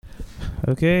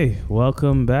Okay,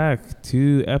 welcome back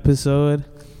to episode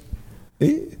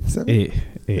 8, 7?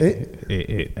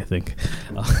 8, I think.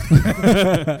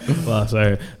 Well,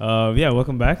 sorry.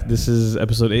 Welcome back. This is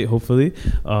episode 8, hopefully.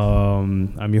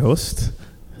 I'm your host,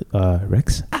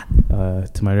 Rex.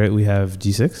 To my right, we have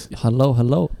G6.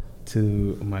 Hello. To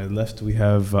my left, we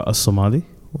have a Somali.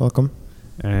 Welcome.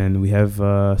 And we have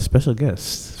a special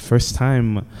guest, first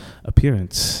time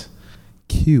appearance,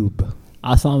 Cube.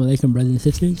 Assalamu alaikum, brothers and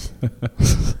sisters.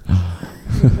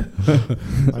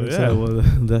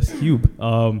 That's Cube.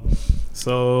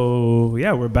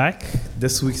 We're back.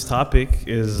 This week's topic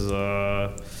is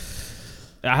I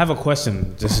have a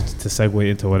question, just to segue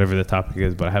into whatever the topic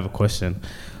is, but I have a question.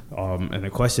 And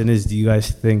the question is, do you guys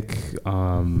think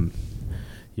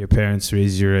your parents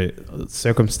raised your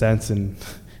circumstance and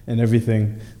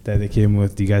everything that they came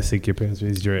with, do you guys think your parents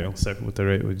raised you right? I'll start with the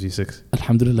right with G6.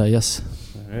 Alhamdulillah, yes.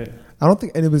 All right. I don't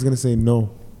think anybody's going to say no.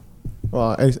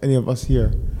 Well, any of us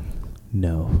here.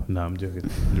 No, I'm joking.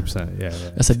 100%. Yeah.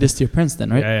 That's a diss to your parents then,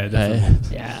 right? Yeah,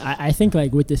 definitely. I think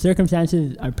like with the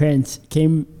circumstances our parents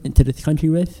came into this country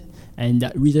with and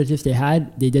the resources they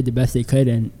had, they did the best they could,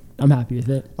 and I'm happy with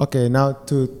it. Okay, now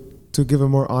to give a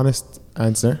more honest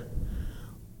answer,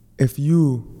 if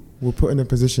you were put in a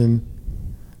position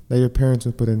that your parents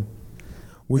were put in,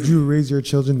 would you raise your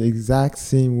children the exact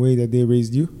same way that they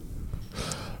raised you?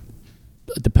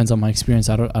 It depends on my experience.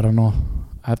 I don't know.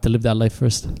 I have to live that life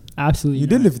first. Absolutely. You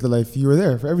did live the life. You were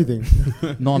there for everything.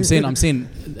 No, I'm saying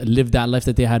live that life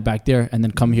that they had back there and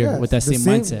then come here with that same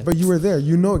mindset. But you were there.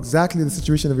 You know exactly the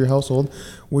situation of your household.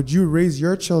 Would you raise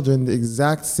your children the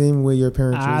exact same way your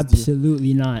parents raised you?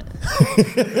 Absolutely not.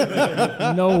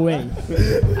 No way.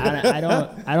 I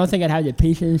don't think I'd have the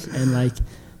patience and I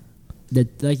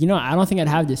don't think I'd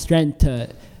have the strength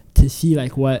to see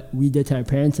like what we did to our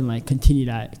parents and like continue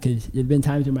that, because there's been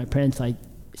times when my parents like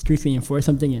strictly enforced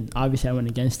something and obviously I went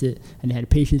against it and they had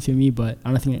patience for me, but I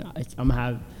don't think I'm gonna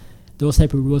have those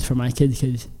type of rules for my kids,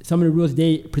 because some of the rules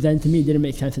they presented to me didn't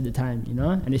make sense at the time,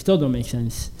 and they still don't make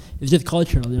sense. It's just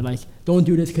cultural. They're like, don't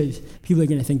do this because people are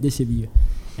gonna think this of you,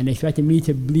 and they expected me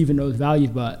to believe in those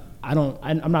values, but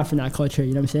I'm not from that culture,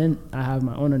 you know what I'm saying? I have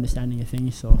my own understanding of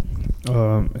things. So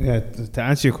to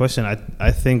answer your question, I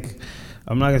think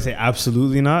I'm not gonna say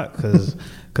absolutely not, because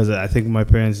I think my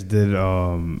parents did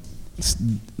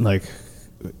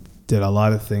did a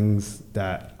lot of things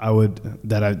that I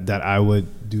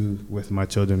would do with my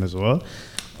children as well,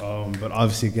 but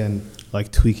obviously again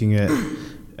like tweaking it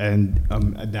and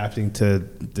adapting to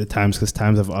the times, because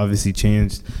times have obviously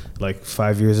changed. Like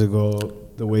 5 years ago,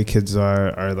 the way kids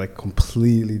are like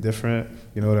completely different.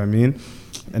 You know what I mean?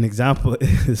 An example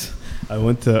is I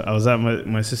was at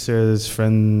my sister's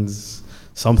friend's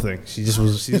something. She's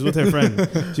with her friend.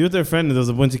 She was with her friend, and there was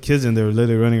a bunch of kids, and they were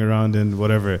literally running around and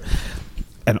whatever.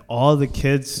 And all the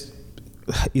kids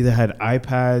either had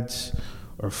iPads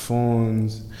or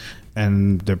phones,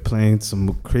 and they're playing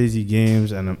some crazy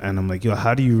games. And I'm like, yo,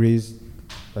 how do you raise?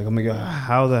 Like, I'm like, yo,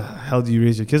 how the hell do you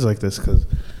raise your kids like this? Because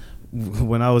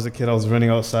when I was a kid, I was running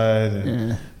outside,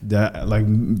 and that like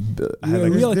you were a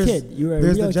real kid.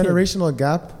 There's the generational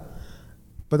gap.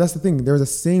 But that's the thing. There's the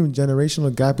same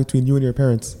generational gap between you and your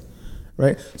parents,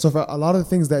 right? So for a lot of the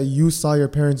things that you saw your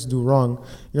parents do wrong,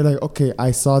 you're like, okay,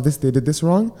 I saw this, they did this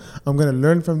wrong. I'm going to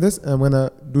learn from this, and I'm going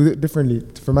to do it differently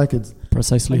for my kids.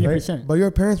 Precisely. Right? But your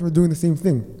parents were doing the same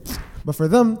thing. But for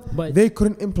them, they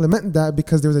couldn't implement that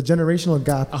because there was a generational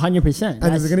gap. 100%. And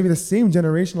there's going to be the same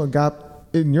generational gap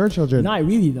in your children. Not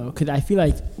really though, because I feel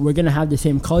like we're gonna have the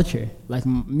same culture. Like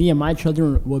me and my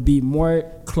children will be more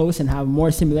close and have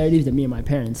more similarities than me and my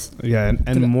parents. Yeah,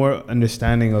 and more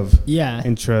understanding of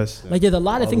interests. Like there's a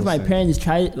lot of things my parents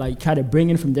try to bring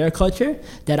in from their culture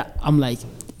that I'm like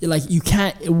you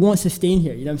can't, it won't sustain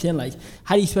here. You know what I'm saying? Like,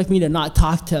 how do you expect me to not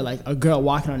talk to like a girl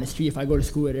walking on the street if I go to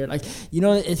school with her? Like,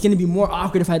 it's gonna be more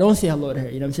awkward if I don't say hello to her.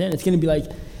 You know what I'm saying? It's gonna be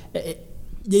like.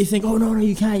 They think, oh no,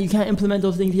 you can't implement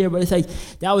those things here, but it's like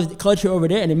that was the culture over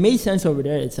there, and it made sense over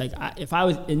there. It's like if I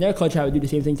was in their culture, I would do the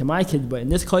same thing to my kids, but in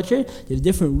this culture, there's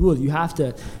different rules. You have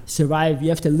to survive. You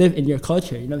have to live in your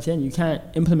culture. You know what I'm saying? You can't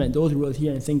implement those rules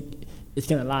here and think it's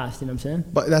gonna last. You know what I'm saying?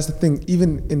 But that's the thing.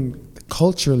 Even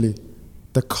culturally,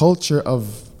 the culture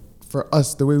for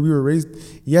us, the way we were raised,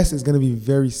 yes, it's gonna be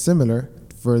very similar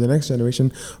for the next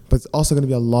generation, but it's also gonna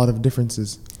be a lot of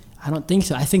differences. I don't think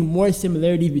so. I think more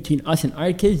similarities between us and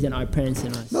our kids than our parents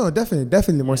and us. No,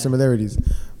 definitely more similarities.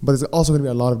 But there's also going to be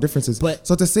a lot of differences. But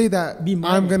so to say that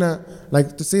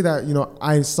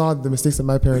I saw the mistakes that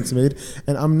my parents made,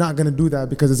 and I'm not going to do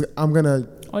that because I'm going to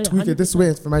tweak it this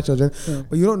way for my children. Yeah.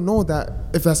 But you don't know that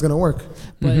if that's gonna work,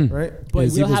 right? But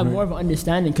Yeah, we'll have right. more of an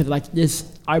understanding because like this,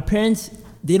 our parents.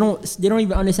 They don't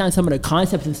even understand some of the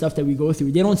concepts and stuff that we go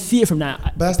through. They don't see it from that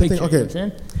But that's the picture. thing, You know what I'm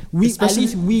saying? We at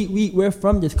Especially- least we're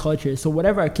from this culture. So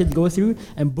whatever our kids go through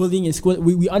and bullying in school,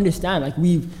 we understand. Like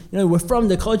we're from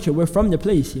the culture. We're from the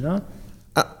place. You know.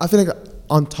 I feel like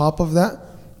on top of that,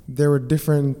 there were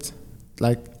different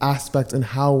like aspects in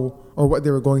how or what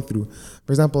they were going through.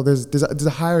 For example, there's a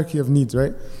hierarchy of needs,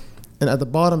 right? And at the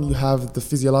bottom you have the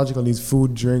physiological needs: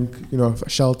 food, drink,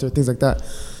 shelter, things like that.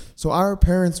 So our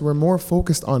parents were more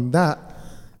focused on that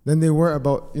than they were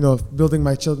about building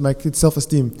my kids'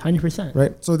 self-esteem, 100%.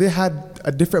 right? So they had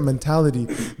a different mentality.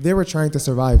 They were trying to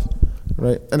survive,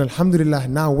 right? And alhamdulillah,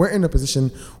 now we're in a position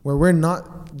where we're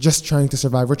not just trying to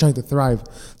survive, we're trying to thrive.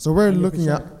 So we're looking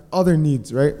at other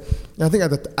needs, right? And I think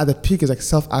at the peak is like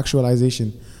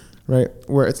self-actualization, right?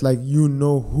 Where it's like you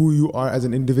know who you are as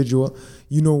an individual,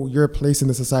 you know your place in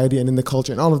the society and in the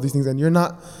culture and all of these things, and you're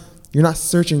not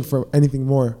searching for anything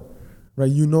more, right?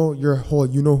 You know you're whole,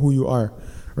 you know who you are,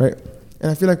 right?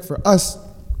 And I feel like for us,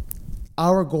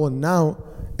 our goal now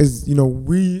is,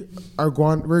 we're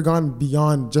gone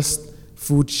beyond just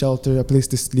food, shelter, a place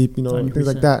to sleep, things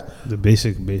like 100%. that. The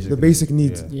basic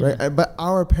needs, yeah. right? But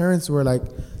our parents were like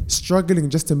struggling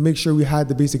just to make sure we had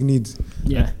the basic needs.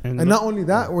 Yeah. And not only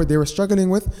that, where they were struggling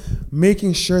with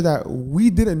making sure that we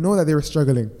didn't know that they were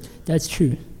struggling. That's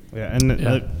true. Yeah,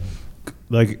 and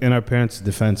like in our parents'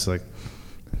 defense, like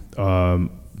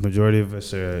majority of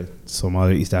us are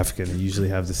Somali, East African. They usually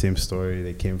have the same story.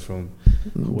 They came from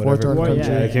whatever War-torn country.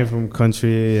 country. They came from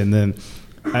country, and then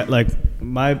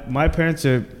my parents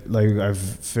are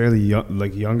fairly young,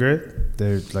 like younger.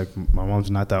 They're like, my mom's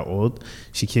not that old.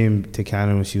 She came to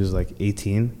Canada when she was like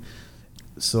 18.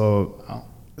 So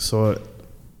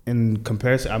in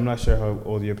comparison, I'm not sure how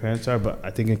old your parents are, but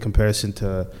I think in comparison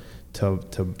to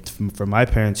for my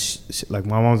parents, like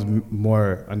my mom's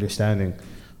more understanding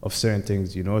of certain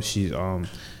things. She's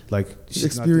she's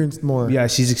experienced more. Yeah,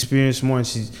 she's experienced more, and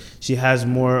she has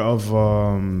more of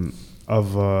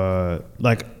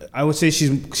like, I would say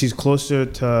she's closer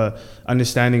to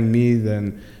understanding me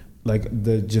than like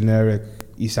the generic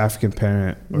East African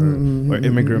parent or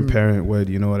immigrant parent would.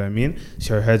 You know what I mean?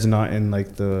 Her head's not in like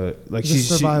she's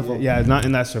survival. Not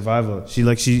in that survival. She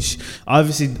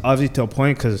obviously to a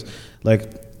point, because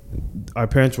like our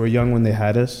parents were young when they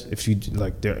had us. If you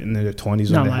like, they're in their 20s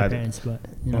when Not they my had parents, but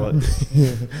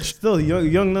still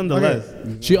young nonetheless.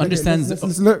 Okay. She understands.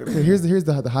 Let's look. Okay, here's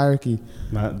the hierarchy.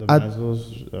 The At-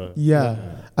 Maslow's, Yeah.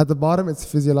 At the bottom, it's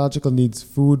physiological needs: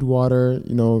 food, water,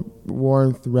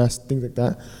 warmth, rest, things like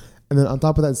that. And then on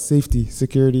top of that is safety,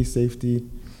 security, safety.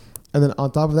 And then on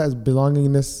top of that is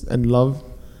belongingness and love.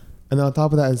 And then on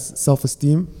top of that is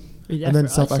self-esteem. And then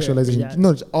self-actualization.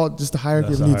 No, just the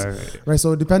hierarchy of needs. Right?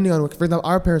 So depending on, for example,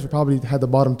 our parents would probably had the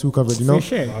bottom two covered, For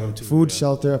sure. Food,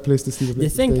 shelter, a place to sleep, a The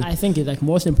place thing to stay. I think is like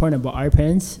most important about our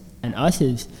parents and us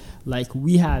is like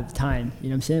we have time. You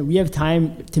know what I'm saying? We have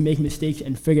time to make mistakes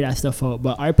and figure that stuff out.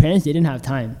 But our parents, they didn't have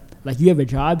time. Like, you have a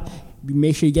job,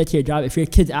 make sure you get to your job. If your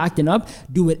kid's acting up,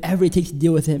 do whatever it takes to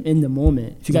deal with him in the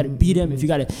moment. If you got to beat him, if you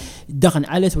got to duck an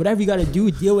Alice, whatever you got to do,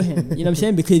 deal with him. You know what I'm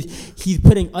saying? Because he's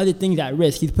putting other things at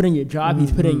risk. He's putting your job,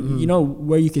 he's putting,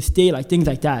 where you could stay, like things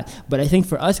like that. But I think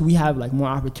for us, we have like more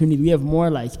opportunity. We have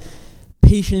more like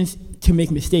patience to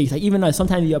make mistakes. Like, even though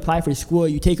sometimes you apply for school,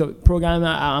 you take a program,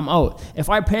 I'm out. If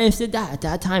our parents did that at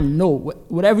that time, no,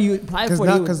 whatever you apply for,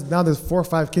 Because now there's 4 or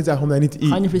 5 kids at home that need to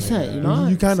eat. 100%, you know?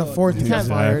 You can't afford to get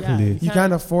fired. Exactly. You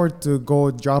can't afford to go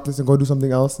drop this and go do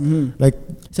something else. Like,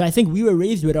 So I think we were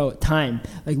raised without time.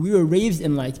 Like, we were raised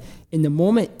in like, in the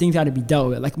moment, things got to be dealt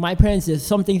with. Like, my parents, there's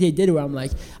some things they did where I'm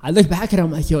like, I look back at it,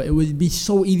 I'm like, yo, it would be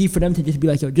so easy for them to just be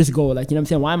like, yo, just go. Like, you know what I'm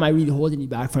saying? Why am I really holding you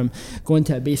back from going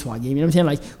to a baseball game? You know what I'm saying?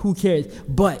 Like, who cares?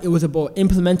 But it was about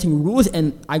implementing rules,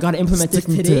 and I got to implement this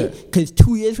Sticking to today, it. because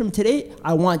 2 years from today,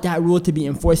 I want that rule to be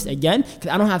enforced again, because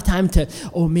I don't have time to,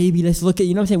 maybe let's look at,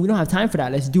 you know what I'm saying? We don't have time for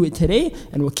that. Let's do it today,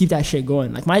 and we'll keep that shit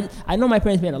going. Like, I know my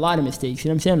parents made a lot of mistakes,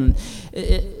 you know what I'm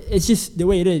saying? It's just the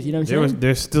way it is, you know what I'm saying?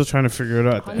 They're still trying to figure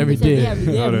it out. Every day. They have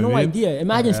You know what no I mean? idea.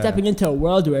 Imagine stepping into a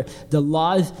world where the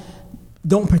laws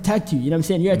don't protect you. You know what I'm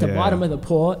saying? You're at the bottom of the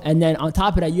pole, and then on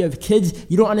top of that, you have kids.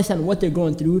 You don't understand what they're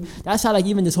going through. That's how, like,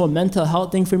 even this whole mental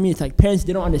health thing for me, it's like parents,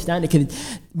 they don't understand it,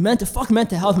 because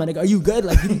mental health, man. Like, are you good?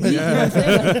 Like, you know what I'm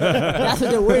saying? Like, that's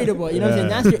what they're worried about. You know what I'm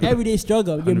saying? That's your everyday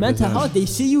struggle. Your 100%. mental health, they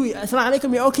see you. Assalamu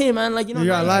alaikum, you're okay, man. Like, you know,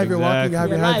 you're like, alive, you're walking, you have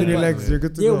your You're hands in your alive, legs, you're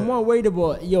good to they're go. more worried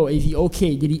about, yo, is he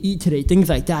okay? Did he eat today? Things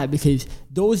like that, because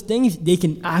those things they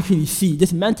can actually see.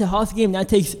 This mental health game, that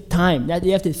takes time. That they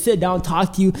have to sit down,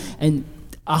 talk to you, and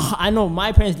I know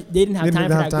my parents, they didn't have They time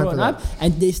didn't for have that time growing for up,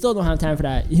 and they still don't have time for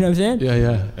that. You know what I'm saying? Yeah,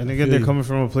 yeah. And again, they're coming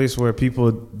from a place where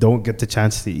people don't get the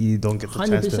chance to eat, don't get the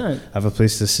chance 100%. to have a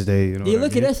place to stay. You know, They what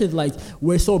look I mean? at us as like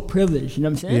we're so privileged. You know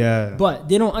what I'm saying? Yeah. But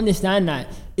they don't understand that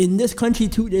in this country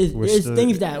too, We're there's still-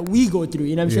 things that we go through.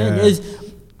 You know what I'm saying? Yeah. There's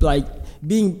like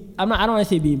being, I don't want to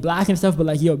say being black and stuff, but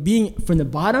like, being from the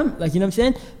bottom, like, you know what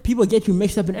I'm saying? People get you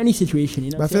mixed up in any situation,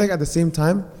 you know But I what feel I'm like at the same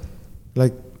time,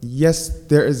 like, yes,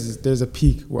 there's a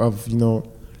peak of,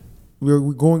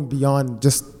 we're going beyond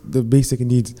just the basic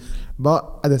needs.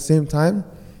 But at the same time,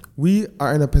 we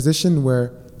are in a position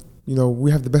where,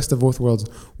 we have the best of both worlds.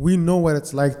 We know what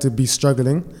it's like to be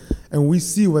struggling, and we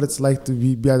see what it's like to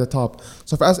be at the top.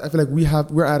 So for us, I feel like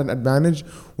we're at an advantage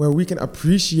where we can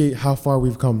appreciate how far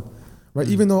we've come. Right?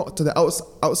 Even though to the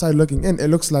outside looking in, it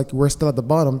looks like we're still at the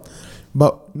bottom,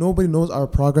 but nobody knows our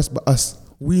progress but us.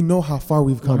 We know how far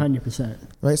we've come. 100%.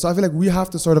 Right? So I feel like we have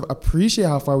to sort of appreciate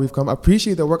how far we've come,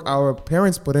 appreciate the work our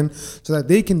parents put in so that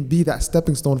they can be that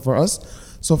stepping stone for us.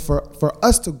 So for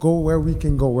us to go where we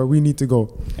can go, where we need to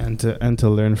go. And to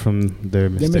learn from their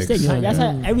mistakes. That's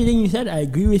everything you said, I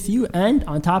agree with you. And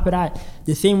on top of that,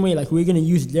 the same way, like, we're going to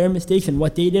use their mistakes and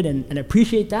what they did and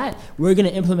appreciate that, we're going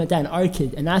to implement that in our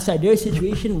kids. And that's why their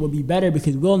situation will be better,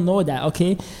 because we'll know that,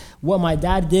 okay, what my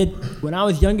dad did when I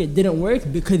was younger didn't work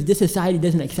because this society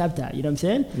doesn't accept that. You know what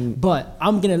I'm saying? But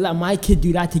I'm going to let my kid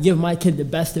do that to give my kid the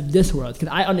best of this world, because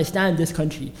I understand this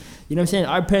country. You know what I'm saying?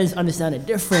 Our parents understand a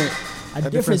different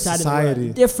side society.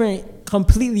 of the world,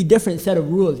 completely different set of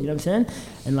rules. You know what I'm saying?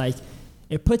 And like,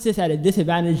 it puts us at a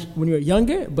disadvantage when you're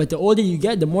younger, but the older you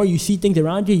get, the more you see things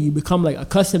around you, you become like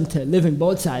accustomed to living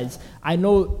both sides. I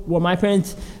know what my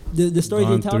parents, the stories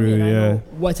they tell me, and I know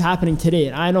what's happening today.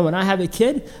 And I know when I have a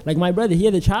kid, like my brother, he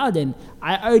has a child, and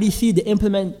I already see the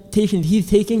implementations he's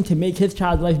taking to make his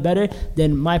child's life better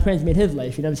than my parents made his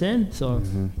life. You know what I'm saying? So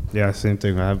yeah, same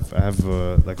thing. I have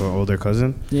like an older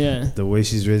cousin. Yeah, the way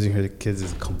she's raising her kids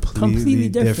is completely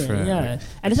different. Yeah,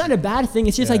 and it's not a bad thing.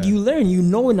 It's just like you learn. You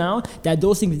know now that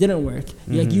those things didn't work.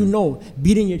 Like,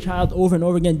 beating your child over and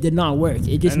over again did not work.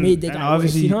 It just made the guy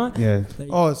worse. You know? Yeah. Like,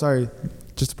 oh, sorry.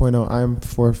 Just to point out, I'm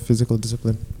for physical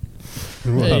discipline.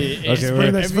 Putting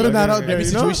that out there. Every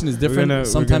situation is different.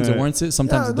 Sometimes it warrants it.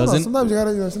 Sometimes it doesn't. Sometimes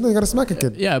you gotta smack a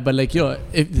kid. Yeah, but like, the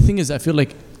thing is, I feel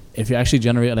like if you actually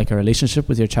generate like a relationship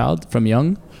with your child from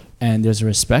young, and there's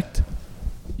respect,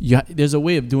 there's a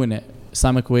way of doing it,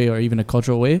 Islamic way or even a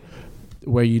cultural way,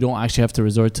 where you don't actually have to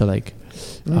resort to like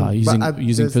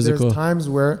using physical. There's times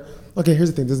where, okay, here's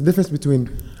the thing. There's a difference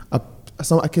between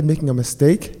a kid making a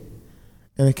mistake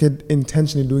and a kid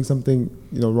intentionally doing something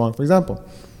wrong. For example,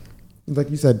 like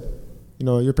you said,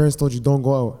 your parents told you don't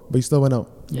go out, but you still went out.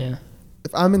 Yeah.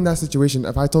 If I'm in that situation,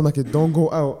 if I told my kid don't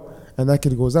go out and that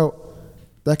kid goes out,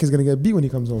 that kid's gonna get beat when he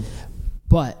comes home.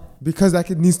 But because that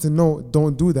kid needs to know,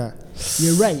 don't do that.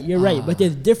 You're right. But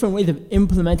there's different ways of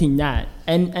implementing that.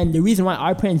 And the reason why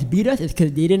our parents beat us is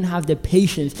because they didn't have the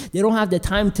patience. They don't have the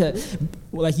time to,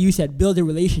 like you said, build a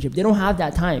relationship. They don't have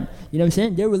that time. You know what I'm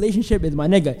saying? Their relationship is, my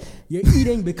nigga, you're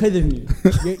eating because of me.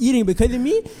 You're eating because of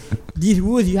me. These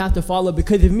rules you have to follow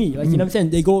because of me. Like, you know what I'm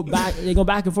saying? They go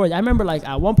back and forth. I remember, like,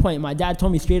 at one point, my dad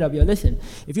told me straight up, yo, listen,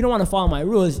 if you don't want to follow my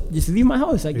rules, just leave my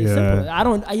house. Like, it's simple. I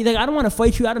don't want to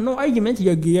fight you. I don't know arguments.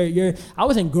 I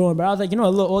wasn't grown, but I was like, a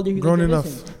little older. Grown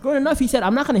enough. Grown enough. He said,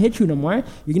 I'm not going to hit you no more.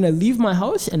 You're going to leave my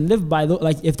house and live by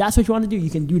if that's what you want to do, you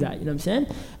can do that. You know what I'm saying?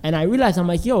 And I realized, I'm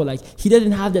like, yo, like, he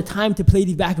doesn't have the time to play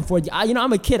these back and forth.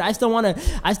 I'm a kid. I still want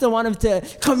him to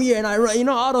come here and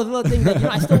all those little things.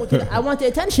 Like, I want the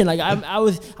attention. Like, I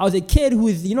was a kid who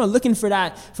was, looking for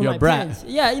that from my parents.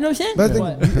 Yeah, you know what I'm saying?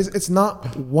 But it's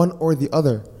not one or the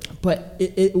other. But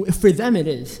for them it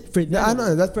is. For them, I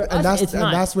know.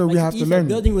 That's where we have to learn.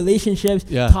 Building relationships,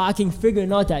 talking,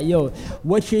 figuring out that, yo,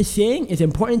 what you're saying is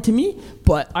important to me,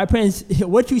 but our parents,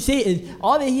 what you say is,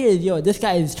 all they hear is, yo, this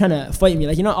guy is trying to fight me.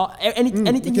 Like,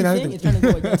 anything he's saying is trying to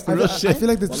go against me. I feel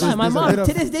like this. My mom,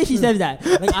 to this day, she says that.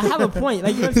 Like, I have a point.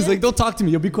 Like, you know what I'm saying? He's like, don't talk to me.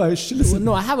 You'll be quiet. Well,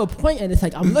 no, I have a point, and it's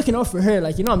like, I'm looking out for her.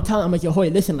 Like, I'm like, yo, Hoy,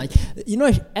 listen, like,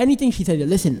 anything she says, yo,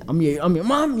 listen, I'm your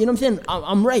mom. You know what I'm saying?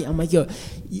 I'm right. I'm like, yo,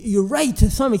 you're right to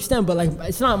some extent, but like,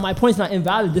 it's not, my point's not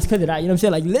invalid just because of that. You know what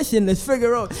I'm saying? Like, listen, let's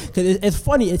figure out, because it's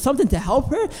funny. It's something to help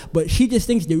her, but she just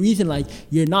thinks the reason, like,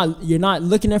 you're not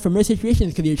looking at from her situation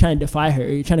is because you're trying to defy her, or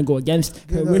you're trying to go against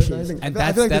her wishes. And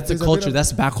that's a culture.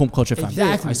 That's back home culture.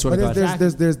 Exactly. I swear to God.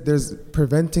 There's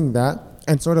preventing that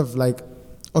and sort of like,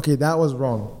 okay, that was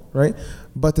wrong, right?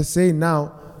 But to say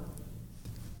now,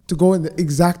 to go in the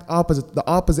exact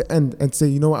opposite end and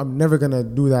say, I'm never gonna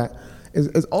do that,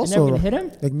 is also You're never gonna hit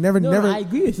him? like never. I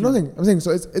agree with you. Nothing. I'm saying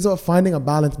so. It's about finding a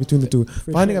balance between the two.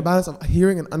 Finding a balance of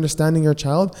hearing and understanding your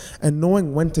child and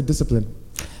knowing when to discipline.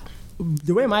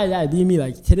 The way my dad beat me,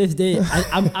 like to this day,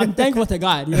 I'm thankful to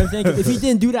God. You know what I'm saying? If he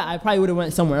didn't do that, I probably would have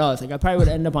went somewhere else. Like I probably would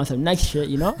have ended up on some next shit.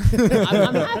 You know?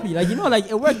 I'm happy. Like like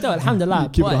it worked out.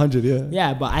 Alhamdulillah. Keep it 100, yeah.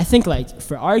 Yeah, but I think like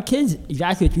for our kids,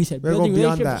 exactly what you said, We're building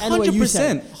going beyond relationships that. and what you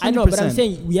said. 100%. I know, but I'm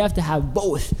saying we have to have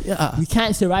both. Yeah. We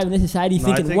can't survive in this society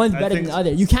thinking one's better than the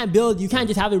other. You can't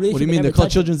just have a relationship. What do you mean? They're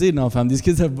called children's aid now, fam. These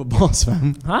kids have balls,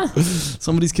 fam. Huh?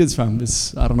 Some of these kids, fam,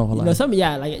 I don't know how long.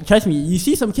 Like trust me, you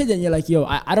see some kids and you're like, yo,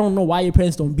 I don't know why your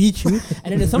parents don't beat you.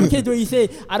 And then there's some kids where you say,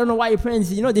 I don't know why your parents,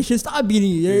 they should stop beating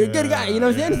you. You're a good guy, you know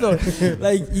what I'm saying? So,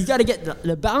 like, you got to get,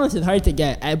 the balance is hard to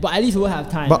get, but at least we'll have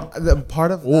time. But the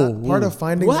part of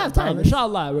finding we'll have time,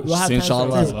 inshallah. We'll have time.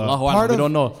 Inshallah. We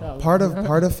don't know. Part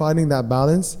of finding that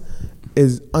balance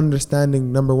is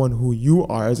understanding, number one, who you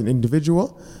are as an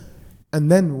individual. And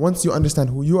then once you understand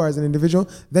who you are as an individual,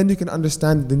 then you can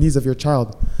understand the needs of your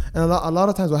child. And a lot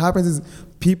of times what happens is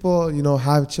people,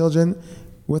 have children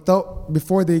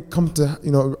before they come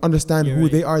to, understand who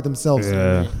they are themselves.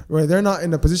 Yeah. Where they're not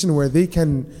in a position where they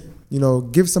can,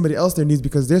 give somebody else their needs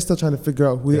because they're still trying to figure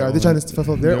out who they are. They're trying to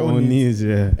fulfill their own needs.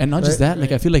 Yeah. And not just that,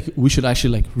 like I feel like we should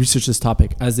actually research this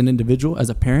topic as an individual, as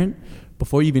a parent,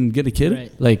 before you even get a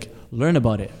kid. Like learn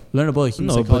about it. Learn about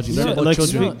human psychology. Learn about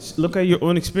children. Look at your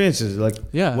own experiences. Like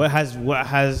what has worked?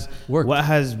 What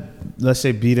has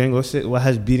what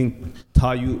has beating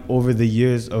taught you over the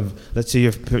years of, let's say,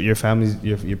 your families,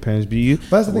 your parents beat you. But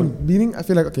that's the thing. Beating, I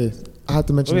feel like, okay, I have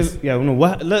to mention this. Yeah, no.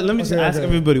 Let me just ask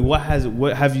everybody, what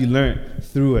have you learned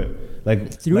through it?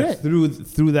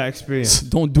 Through that experience.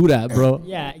 Don't do that, bro.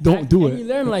 Yeah, exactly. Don't do and it.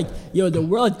 You learn the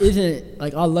world isn't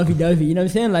like all lovey-dovey. You know what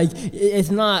I'm saying? Like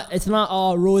it's not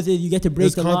all roses. You get to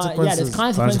break the law. Yeah, there's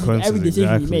consequences to every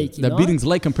decision you make. That beating's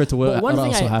light compared to what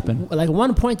also happened. Like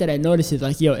one point that I noticed is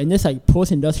in this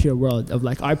post-industrial world of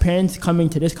our parents coming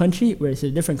to this country where it's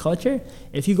a different culture.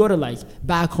 If you go to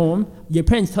back home, your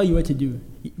parents tell you what to do.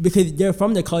 Because they're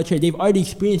from the culture, they've already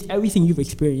experienced everything you've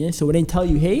experienced. So when they tell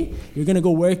you, hey, you're gonna go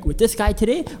work with this guy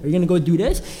today, or you're gonna go do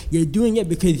this, you're doing it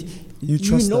because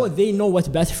they know what's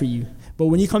best for you. But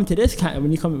when you come to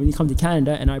when you come to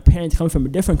Canada, and our parents come from a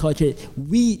different culture,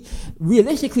 we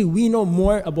know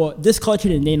more about this culture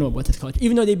than they know about this culture.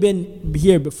 Even though they've been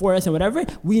here before us and whatever,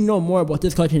 we know more about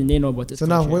this culture than they know about this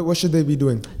culture. So now, what should they be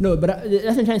doing? No, but that's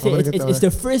what I'm trying to say. It's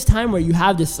the first time where you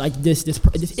have this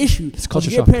issue of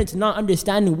your parents not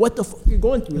understanding what the fuck you're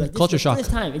going through. Culture shock.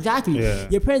 First time, exactly. Yeah.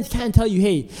 Your parents can't tell you,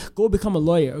 hey, go become a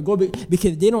lawyer, or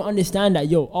because they don't understand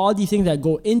that all these things that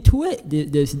go into it.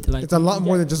 It's a lot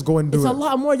more than just go and do it. It's a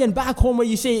lot more than back home where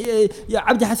you say,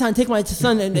 Abdi Hassan, take my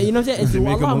son, and you know what I'm saying? It's a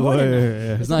lot more than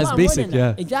that. It's not as basic,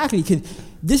 yeah. Exactly, because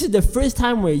this is the first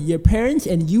time where your parents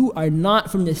and you are not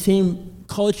from the same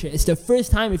culture. It's the first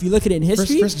time, if you look at it in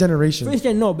history. First generation.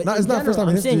 No, but it's not first time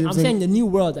in history. I'm saying the new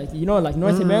world,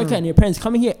 North America and your parents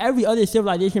coming here. Every other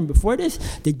civilization before this,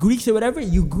 the Greeks or whatever,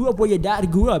 you grew up where your dad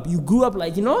grew up. You grew up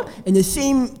in the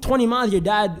same 20 miles your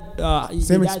dad.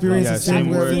 Same experience, same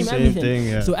words, same thing.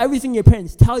 Yeah. So everything your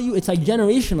parents tell you, it's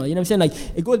generational. You know what I'm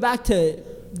saying? It goes back to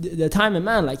the time of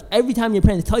man. Every time your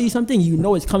parents tell you something,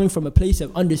 it's coming from a place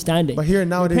of understanding. But here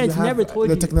nowadays, you have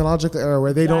the technological era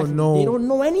where they don't know. They don't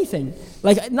know anything.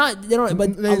 But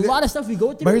a lot of stuff we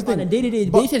go through on a day-to-day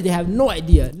basis, they have no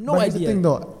idea. Here's the thing,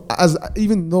 though,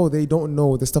 even though they don't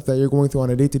know the stuff that you're going through on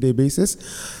a day-to-day basis,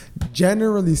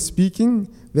 generally speaking,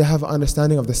 they have an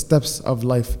understanding of the steps of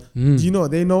life.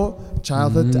 They know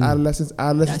childhood to adolescence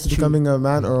to becoming a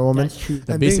man or a woman,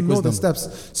 and they know the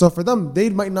steps. So for them, they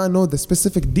might not know the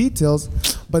specific details,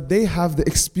 but they have the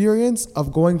experience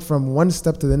of going from one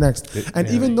step to the next. And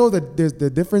even though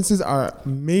the differences are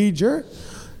major,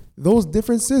 those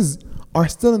differences are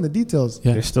still in the details.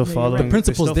 Yeah. They're still following the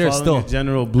principles. They're still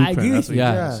general blueprint. I agree with you.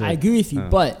 I agree with you,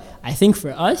 but I think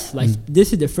for us,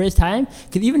 this is the first time.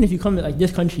 Because even if you come to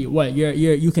this country,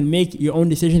 you can make your own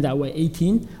decisions at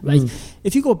 18.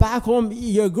 If you go back home,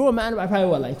 you're a grown man by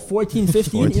probably 14,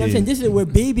 15. You know what I'm saying? This is we're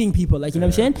babying people. You know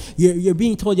what I'm saying? You're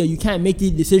being told you can't make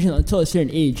these decisions until a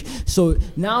certain age. So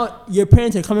now your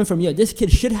parents are coming from this kid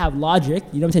should have logic.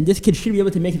 You know what I'm saying? This kid should be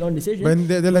able to make his own decisions. When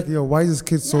they're like, why is this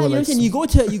kid so you know what I'm saying? You go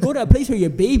to a place where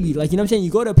you're baby. You know what I'm saying? You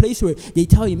go to a place where they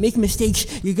tell you make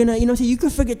mistakes. You're gonna, you can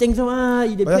figure things out.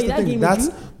 You play that game with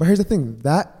you. But here's the thing.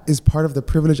 That is part of the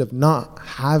privilege of not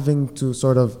having to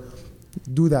sort of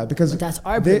do that, because but that's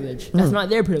our privilege. That's not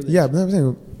their privilege. Yeah, but I'm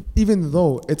saying, even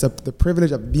though it's the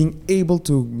privilege of being able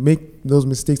to make those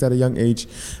mistakes at a young age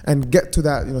and get to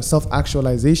that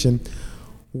self-actualization,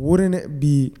 wouldn't it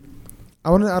be I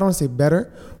don't want to say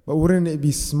better, but wouldn't it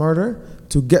be smarter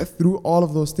to get through all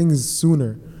of those things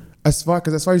sooner? As far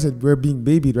as you said, we're being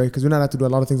babied, right? Because we're not allowed to do a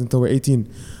lot of things until we're 18.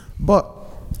 But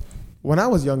when I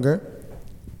was younger,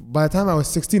 by the time I was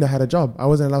 16, I had a job. I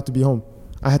wasn't allowed to be home.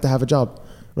 I had to have a job,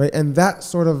 right? And that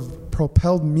sort of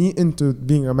propelled me into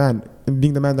being a man and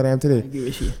being the man that I am today. I agree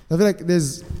with you. I feel like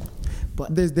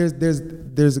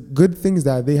there's good things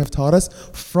that they have taught us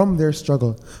from their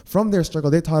struggle. From their struggle,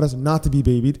 they taught us not to be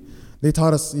babied. They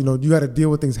taught us, you got to deal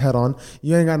with things head on.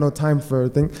 You ain't got no time for a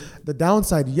thing. The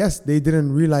downside, yes, they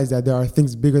didn't realize that there are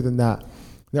things bigger than that.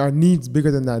 There are needs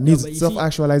bigger than that. Needs,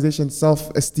 self-actualization,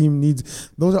 self-esteem needs.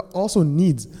 Those are also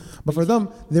needs. But for them,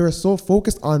 they were so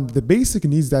focused on the basic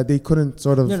needs that they couldn't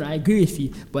sort of... No, I agree with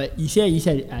you. But you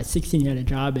said at 16 you had a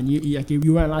job and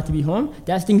you weren't allowed to be home.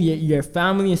 That's things your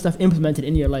family and stuff implemented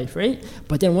in your life, right?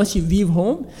 But then once you leave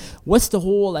home, what's the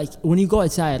whole, when you go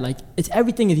outside, it's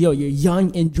everything is, you're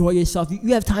young, enjoy yourself.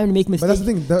 You have time to make mistakes. But that's the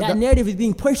thing. That narrative is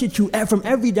being pushed at you from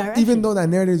every direction. Even though that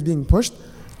narrative is being pushed,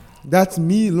 that's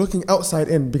me looking outside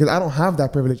in because I don't have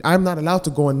that privilege. I'm not allowed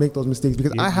to go and make those mistakes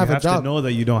because I have a job. You have to know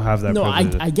that you don't have that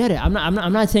privilege. No, I get it.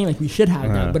 I'm not saying we should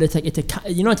have that, but it's like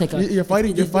you're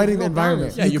fighting the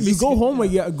environment. Yeah, you go home where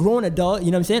you're a grown adult,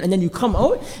 you know what I'm saying, and then you come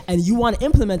out and you want to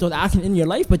implement those actions in your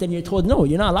life, but then you're told no,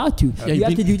 you're not allowed to. You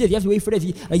have to do this. You have to wait for this.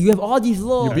 You have all these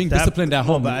little. You're being disciplined at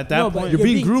home, but at that point, you're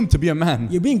being groomed to be a man.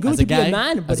 You're being groomed to be a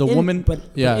man, but as a woman, but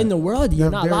in the world, you're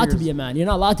not allowed to be a man. You're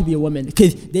not allowed to be a woman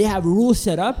because they have rules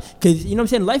set up. Because you know what I'm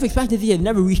saying. Life expectancy had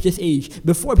never reached this age.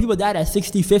 Before, people died at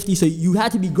 60, 50, so you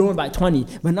had to be grown by 20.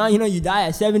 But now, you die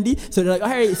at 70, so they're like, all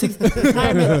right,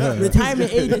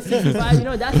 retirement age is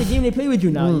 65. That's the game they play with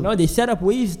you now. They set up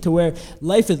ways to where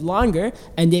life is longer,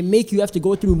 and they make you have to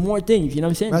go through more things. You know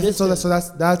what I'm saying?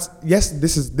 That's yes,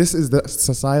 this is the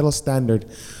societal standard,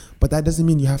 but that doesn't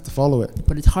mean you have to follow it.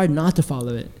 But it's hard not to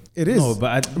follow it. It is, no,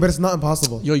 but it's not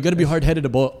impossible. You got to be hard-headed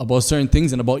about certain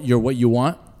things and about what you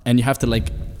want, and you have to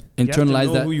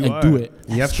internalize that and do it.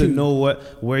 You have to know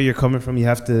where you're coming from. You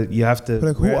have to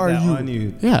but who are you? On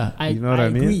you. Yeah, I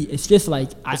agree. It's just I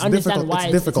understand why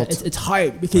it's difficult. It's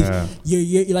hard because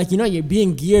you're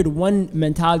being geared one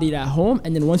mentality at home,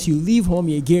 and then once you leave home,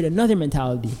 you're geared another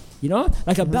mentality.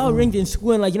 Like a bell rings in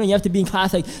school, and you have to be in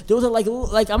class. Those are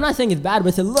I'm not saying it's bad, but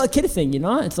it's a little kid thing.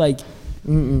 It's like.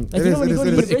 When you go to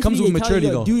university, it comes with maturity,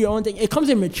 though. Do your own thing. It comes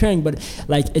in maturing, but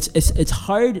it's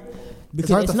hard.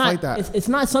 Because it's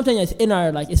not something that's in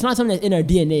our it's not something that's in our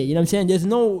DNA. You know what I'm saying? There's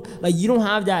no you don't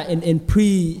have that in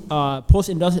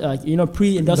post-industrial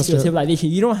pre-industrial civilization.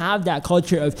 You don't have that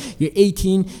culture of you're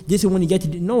 18. This is when you get to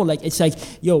it's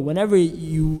whenever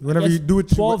you do it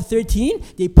 12, 13,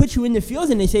 they put you in the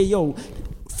fields and they say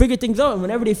figure things out. And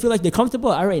whenever they feel like they're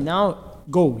comfortable, all right, now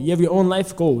go. You have your own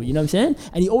life, go. You know what I'm saying?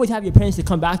 And you always have your parents to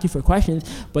come back to you for questions.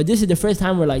 But this is the first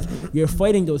time where you're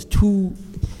fighting those two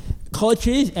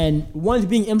cultures, and one's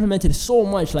being implemented so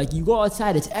much. You go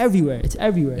outside, it's everywhere.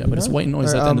 Yeah, but it's white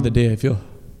noise at the end of the day, I feel.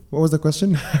 What was the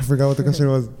question? I forgot what the question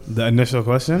was. The initial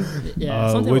question?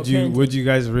 Yeah. Would you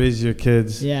guys raise your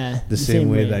kids the same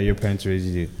way that your parents raised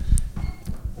you?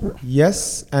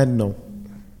 Yes and no.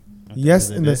 Yes,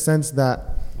 in the sense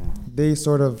that they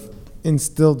sort of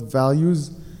instilled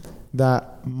values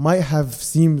that might have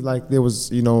seemed like they was,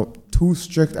 too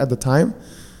strict at the time.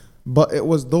 But it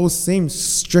was those same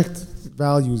strict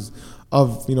values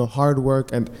of, hard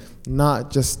work and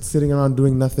not just sitting around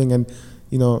doing nothing and,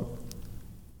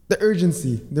 the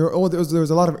urgency. There was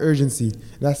a lot of urgency.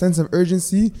 That sense of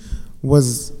urgency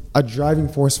was a driving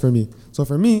force for me. So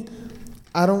for me,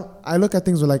 I look at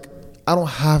things where I don't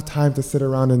have time to sit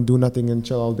around and do nothing and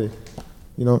chill all day,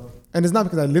 And it's not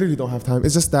because I literally don't have time.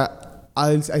 It's just that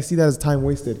I see that as time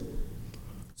wasted.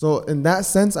 So in that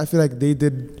sense, I feel like they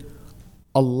did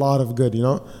a lot of good,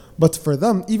 But for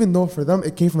them, even though for them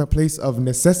it came from a place of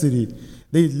necessity,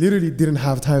 they literally didn't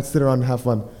have time to sit around and have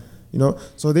fun,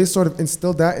 So they sort of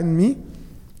instilled that in me.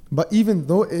 But even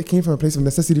though it came from a place of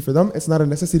necessity for them, it's not a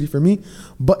necessity for me,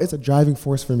 but it's a driving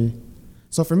force for me.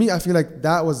 So for me, I feel like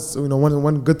that was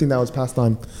one good thing that was passed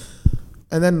on.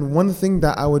 And then one thing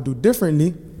that I would do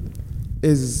differently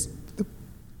is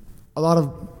a lot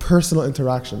of personal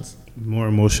interactions. More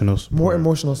emotional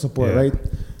support. Right?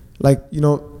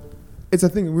 It's a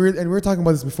thing. We were talking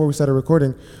about this before we started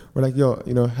recording. We're like,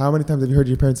 how many times have you heard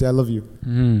your parents say, I love you?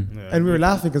 Mm. Yeah, and we were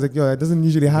laughing because that doesn't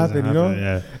usually happen,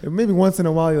 Yeah. Maybe once in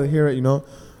a while you'll hear it,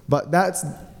 But that's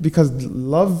because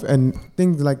love and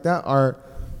things like that are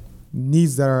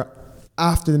needs that are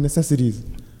after the necessities.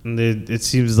 And it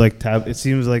seems like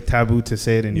taboo to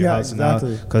say it in your house now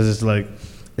because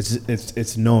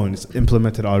it's known, it's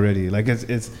implemented already. Like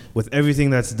it's with everything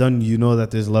that's done, you know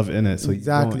that there's love in it. So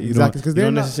Exactly, you because you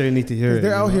don't necessarily need to hear it.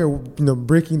 They're out here,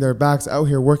 breaking their backs, out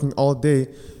here working all day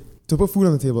to put food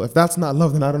on the table. If that's not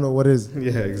love, then I don't know what is.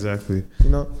 Yeah, exactly.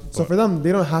 So for them,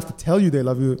 they don't have to tell you they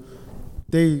love you.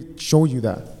 They show you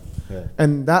that. Yeah.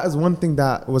 And that is one thing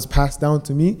that was passed down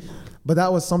to me, but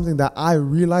that was something that I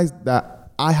realized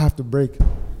that I have to break.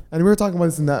 And we were talking about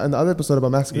this in the other episode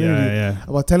about masculinity,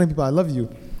 about telling people I love you,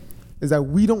 is that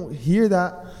we don't hear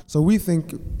that, so we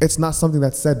think it's not something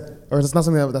that's said, or it's not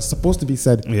something that's supposed to be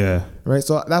said. Yeah. Right.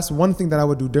 So that's one thing that I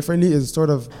would do differently, is sort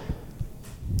of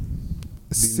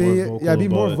be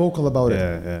more vocal about it.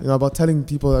 Yeah. About telling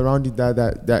people around you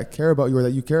that care about you, or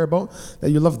that you care about,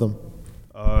 that you love them.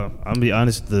 I'll be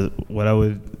honest. What I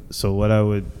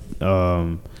would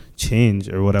change,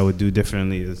 or what I would do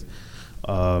differently, is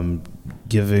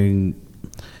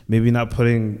maybe not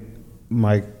putting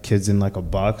my kids in like a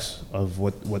box of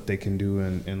what they can do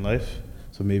in life.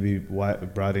 So maybe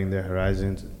broadening their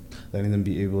horizons, letting them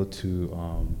be able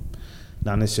to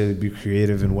not necessarily be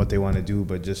creative in what they want to do,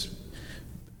 but just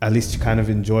at least kind of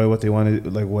enjoy what they want to,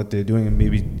 like what they're doing, and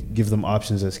maybe give them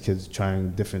options as kids,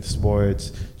 trying different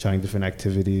sports, trying different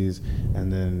activities,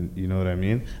 and then, you know what I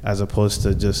mean? As opposed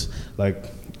to just like,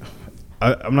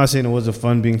 I'm not saying it wasn't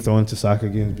fun being thrown into soccer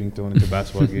games, being thrown into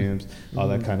basketball games, all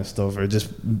that kind of stuff, or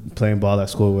just playing ball at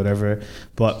school, whatever.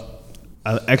 But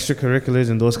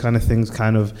extracurriculars and those kind of things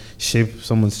kind of shape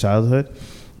someone's childhood,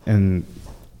 and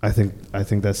I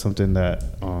think that's something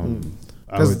that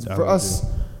because for us,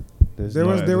 there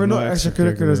were no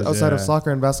extracurriculars outside of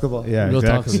soccer and basketball. Yeah, Real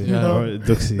exactly. talks, yeah. Or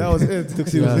Duxie. That was it.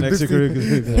 Duxie was an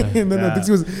extracurricular. No,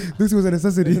 Duxie was a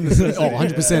necessity.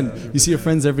 100%. You see your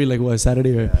friends every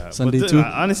Saturday or Sunday but too.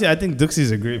 Honestly, I think Duxie is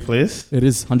a great place. It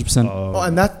is 100%.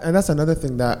 And that's another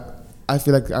thing that I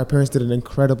feel like our parents did an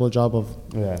incredible job of.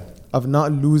 Yeah. Of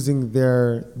not losing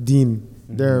their deen,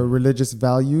 their religious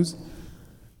values,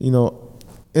 in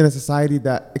a society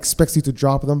that expects you to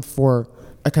drop them for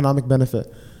economic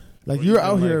benefit. Like, you're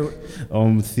out here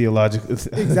theological.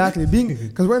 Exactly,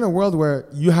 because we're in a world where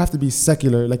you have to be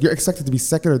secular. Like, you're expected to be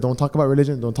secular. Don't talk about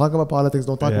religion. Don't talk about politics.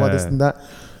 Don't talk about this and that.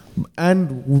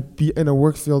 And be in a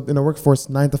workforce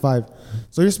 9 to 5.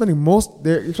 So you're expected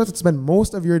to spend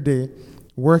most of your day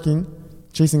working,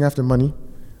 chasing after money,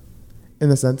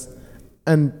 in a sense,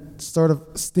 and sort of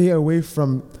stay away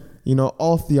from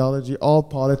all theology, all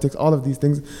politics, all of these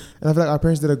things. And I feel like our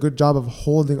parents did a good job of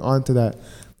holding on to that.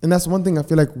 And that's one thing I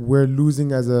feel like we're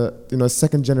losing as a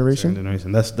second generation.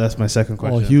 That's my second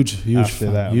question. Oh, huge. After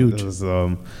that, huge. It was,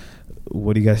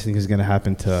 what do you guys think is going to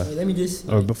happen to? Let me just.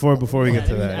 Or before we get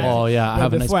to that. Oh yeah, I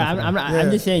have a nice.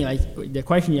 I'm just saying, like, the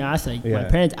question you asked, like, my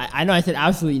parents. I know I said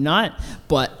absolutely not,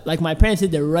 but like, my parents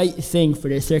did the right thing for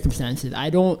their circumstances. I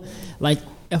don't like.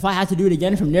 If I had to do it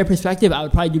again from their perspective, I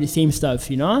would probably do the same stuff,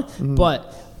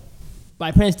 But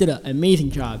my parents did an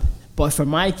amazing job. But for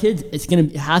my kids,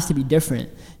 it has to be different.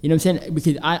 You know what I'm saying?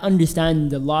 Because I understand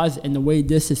the laws and the way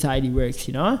this society works,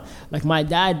 Like, my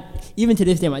dad, even to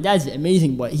this day, my dad's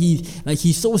amazing, but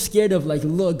he's so scared of like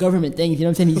little government things, you know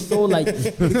what I'm saying? He's so like,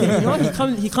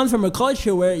 he comes from a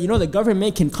culture where, the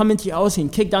government can come into your house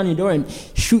and kick down your door and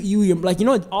shoot you,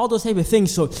 all those type of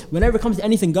things. So whenever it comes to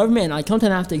anything government, I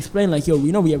sometimes have to explain, like,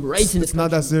 we have rights in this country.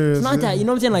 Not that serious. It's not that, you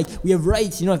know what I'm saying? Like, we have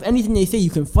rights, if anything they say,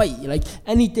 you can fight. Like,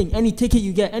 anything, any ticket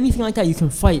you get, anything like that, you can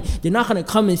fight. They're not going to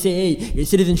come and say, hey, your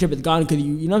citizenship is gone because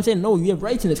you know what I'm saying? No, you have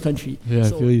rights in this country. Yeah,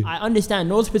 so I feel you. I understand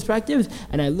those perspectives,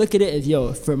 and I look at it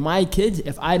as, for my kids,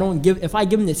 if I give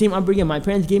them the same upbringing my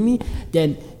parents gave me,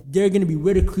 then they're going to be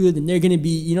ridiculed, and they're going to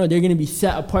be, they're going to be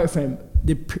set apart from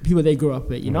the people they grew up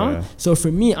with, Yeah. So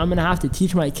for me, I'm going to have to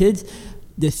teach my kids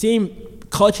the same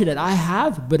culture that I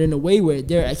have, but in a way where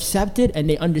they're accepted and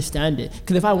they understand it.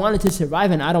 Because if I wanted to survive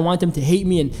and I don't want them to hate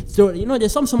me and throw,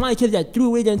 there's some Somali kids that threw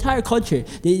away their entire culture.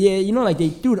 They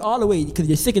threw it all away because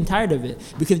they're sick and tired of it,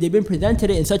 because they've been presented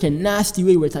it in such a nasty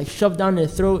way where it's like shoved down their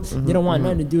throat. They don't want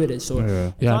nothing to do with it. So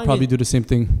I'd probably do the same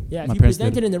thing. Yeah, if you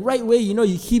present it in the right way,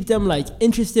 you keep them like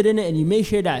interested in it, and you make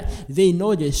sure that they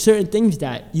know there's certain things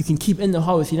that you can keep in the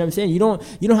house. You know what I'm saying? You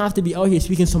don't have to be out here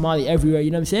speaking Somali everywhere.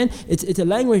 You know what I'm saying? It's a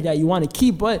language that you want to keep,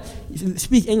 but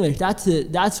speak English.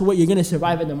 That's what you're gonna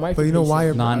survive in the market. But you know why?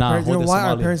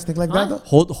 Our parents think like that? Though?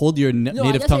 Hold your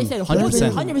native tongue.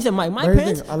 100%. 100%. My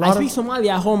parents, I speak Somali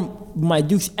at home. My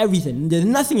Dukes, everything. There's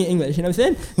nothing in English. You know what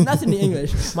I'm saying? Nothing in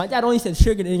English. My dad only says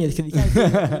sugar in English because he can't say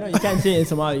it. You can't say it in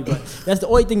Somali. But that's the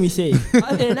only thing we say.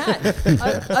 Other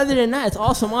than that, it's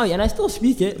all Somali, and I still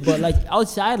speak it. But like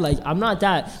outside, like I'm not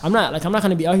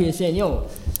gonna be out here saying, yo,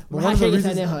 But one of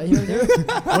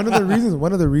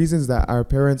the reasons that our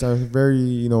parents are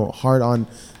very, hard on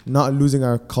not losing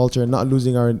our culture, not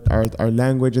losing our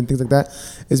language and things like that,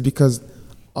 is because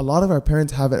a lot of our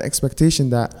parents have an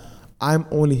expectation that I'm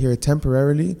only here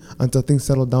temporarily until things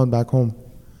settle down back home.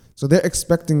 So they're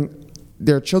expecting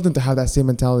their children to have that same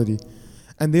mentality.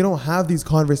 And they don't have these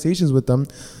conversations with them.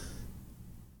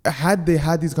 Had they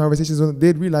had these conversations with them,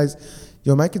 they'd realize,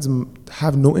 my kids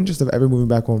have no interest of ever moving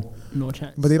back home. No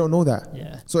chance. But they don't know that.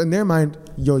 Yeah. So in their mind,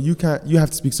 you have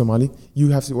to speak Somali. You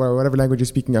have to, or whatever language you're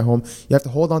speaking at home. You have to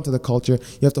hold on to the culture.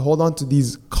 You have to hold on to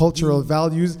these cultural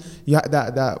values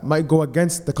that might go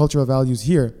against the cultural values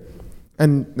here.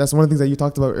 And that's one of the things that you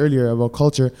talked about earlier about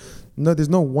culture. No, there's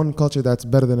no one culture that's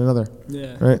better than another.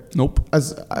 Yeah. Right? Nope.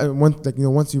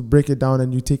 Once you break it down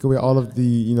and you take away all of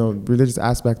the, religious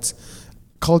aspects,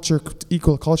 culture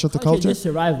equal culture to culture. It's just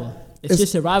survival. It's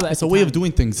just survival. It's a way of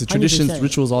doing things, the traditions, 100%.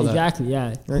 Rituals, all that. Exactly,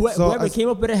 yeah. Right. Whoever came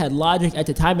up with it had logic at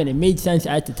the time, and it made sense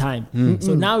at the time.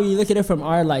 So now you look at it from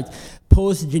our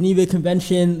post-Geneva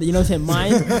Convention, mind, you know what I'm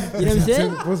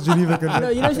saying? Post-Geneva Convention.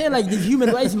 You know what I'm saying? Like the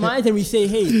human rights mind, and we say,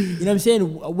 hey, you know what I'm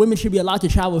saying? Women should be allowed to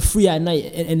travel free at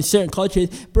night in certain cultures.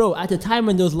 Bro, at the time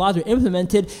when those laws were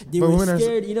implemented, they were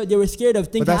scared. They were scared of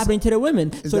things happening to the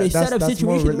women. So they set up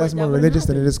situations. That's more religious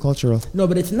than it is cultural. No,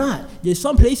 but it's not. There's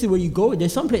some places where you go.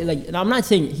 There's some places and I'm not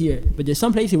saying here, but there's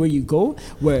some places where you go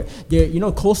where they're,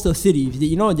 coastal cities.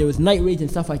 There was night raids and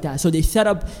stuff like that. So they set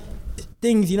up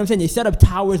things, they set up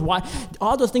towers.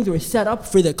 All those things were set up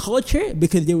for the culture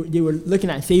because they were looking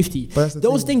at safety.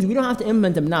 Those things, we don't have to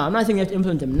implement them now. I'm not saying we have to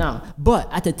implement them now.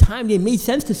 But at the time, they made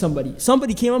sense to somebody.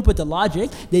 Somebody came up with the logic.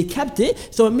 They kept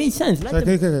it, so it made sense.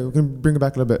 Okay. We can bring it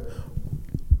back a little bit.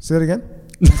 Say that again.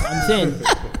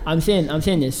 I'm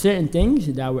saying there's certain things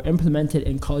that were implemented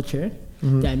in culture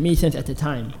that made sense at the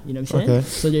time, you know what I'm saying? Okay.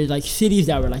 So there's cities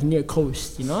that were near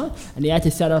coast, and they had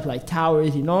to set up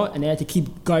towers, and they had to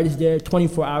keep guards there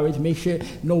 24 hours, make sure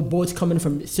no boats coming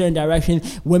from certain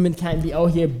directions, women can't be out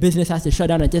here, business has to shut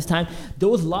down at this time.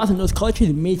 Those laws and those cultures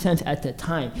made sense at the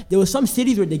time. There were some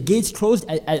cities where the gates closed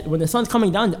when the sun's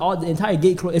coming down, the entire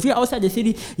gate closed. If you're outside the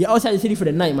city, you're outside the city for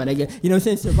the night, man. You know what I'm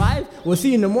saying? Survive, we'll see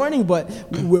you in the morning, but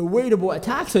we're worried about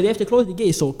attacks, so they have to close the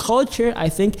gate. So culture, I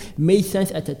think, made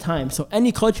sense at the time. So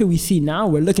any culture we see now,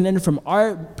 we're looking at it from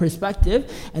our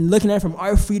perspective and looking at it from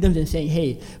our freedoms and saying,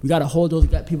 hey, we got to hold those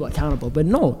people accountable. But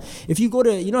no, if you go to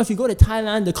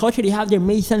Thailand, the culture they have there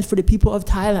made sense for the people of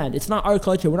Thailand. It's not our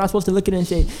culture. We're not supposed to look at it and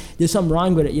say there's something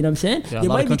wrong with it. You know what I'm saying? Yeah, a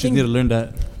lot of countries need to learn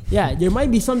that. Yeah, there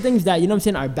might be some things that,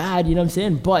 are bad,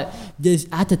 but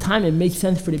at the time it makes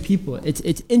sense for the people.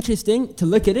 It's interesting to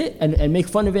look at it and make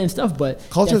fun of it and stuff, but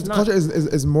culture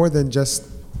is more than just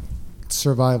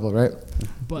survival, right?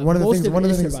 But one of the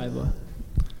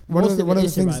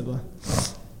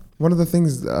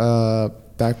things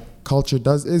that culture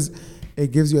does is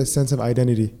it gives you a sense of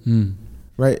identity,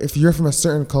 right? If you're from a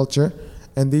certain culture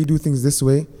and they do things this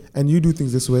way and you do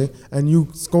things this way and you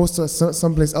go to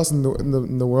someplace else in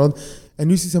the world and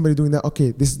you see somebody doing that,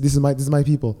 okay, this is my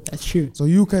people. That's true. So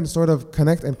you can sort of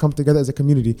connect and come together as a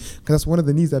community, because that's one of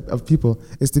the needs of people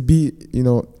is to be,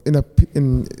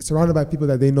 surrounded by people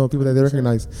that they know, people that they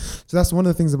recognize. So that's one of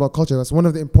the things about culture. That's one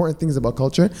of the important things about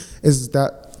culture is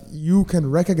that you can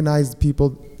recognize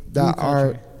people that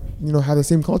are, have the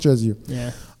same culture as you.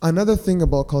 Yeah. Another thing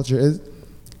about culture is,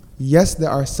 yes,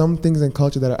 there are some things in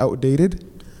culture that are outdated,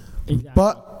 exactly.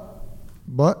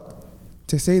 but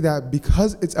to say that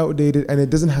because it's outdated and it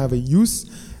doesn't have a use,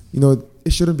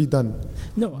 it shouldn't be done.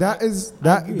 No, that is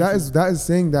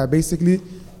saying that basically,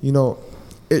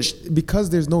 because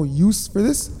there's no use for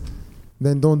this,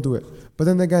 then don't do it. But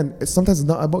then again, sometimes it's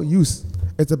not about use.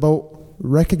 It's about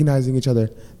recognizing each other,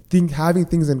 having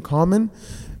things in common,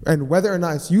 and whether or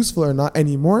not it's useful or not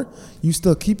anymore, you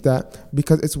still keep that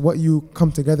because it's what you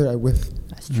come together with.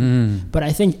 That's true. But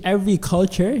I think every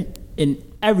culture,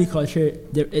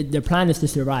 their plan is to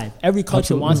survive. Every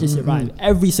culture wants to survive.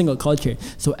 Every single culture.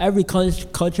 So every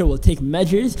culture will take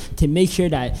measures to make sure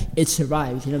that it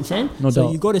survives. You know what I'm saying? No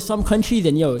doubt. You go to some countries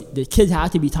and the kids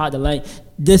have to be taught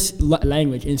this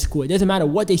language in school. It doesn't matter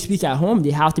what they speak at home, they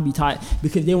have to be taught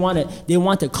because they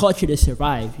want the culture to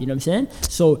survive. You know what I'm saying?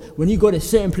 So when you go to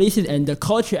certain places and the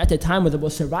culture at the time was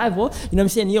about survival, you know what I'm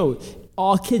saying?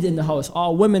 all kids in the house,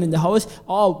 all women in the house,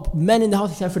 all men in the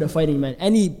house except for the fighting men.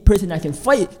 Any person that can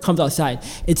fight comes outside.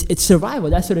 It's survival.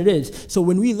 That's what it is. So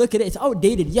when we look at it, it's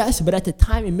outdated, yes, but at the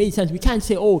time it made sense. We can't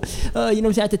say, you know what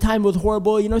I'm saying, at the time it was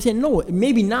horrible. You know what I'm saying? No,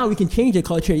 maybe now we can change the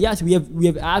culture. Yes, we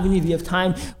have avenues, we have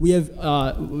time, we have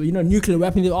nuclear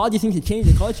weapons, all these things to change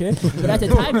the culture. But at the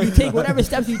time, you take whatever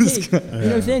steps you take. You know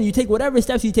what I'm saying? You take whatever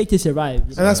steps you take to survive.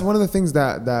 And that's one of the things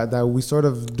that we sort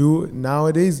of do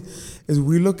nowadays is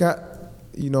we look at,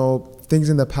 things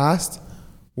in the past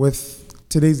with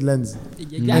today's lens.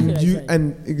 Exactly.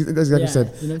 And that's exactly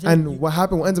said. You know what I'm saying? And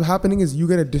what ends up happening is you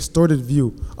get a distorted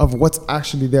view of what's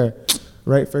actually there,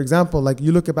 right? For example, like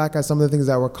you look back at some of the things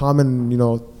that were common,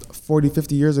 40,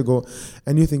 50 years ago,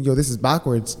 and you think, this is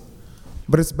backwards.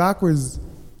 But it's backwards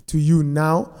to you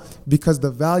now because the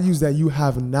values that you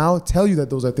have now tell you that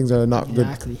those are things that are not good.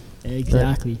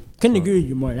 Exactly. Right. Couldn't agree with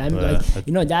you more. I mean,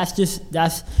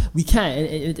 that's we can't.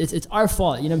 It's our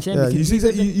fault. You know what I'm saying? Yeah,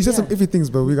 you said some iffy things,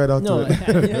 but we got out to it.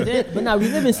 You know what I'm saying? But now we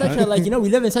live in such we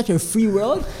live in such a free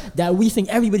world that we think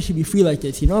everybody should be free like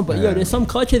this. But there's some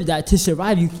cultures that to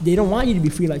survive they don't want you to be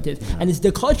free like this, and it's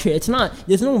the culture. It's not.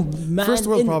 There's no man. First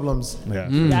world problems. Yeah.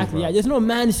 Exactly. Yeah. There's no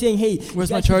man saying, "Hey,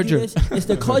 where's my charger?" It's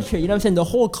the culture. You know what I'm saying? The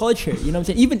whole culture. You know what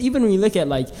I'm saying? Even when you look at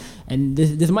and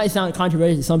this might sound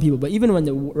controversial to some people, but even when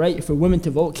the right for women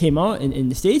to vote came out in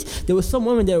the States, there was some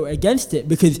women that were against it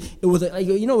because it was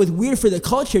it was weird for the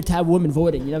culture to have women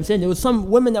voting. You know what I'm saying? There was some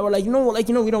women that were we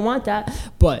don't want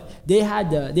that, but they had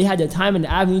the time and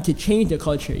the avenue to change the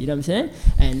culture. You know what I'm saying?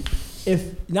 And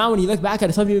if now when you look back at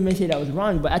it, some people may say that was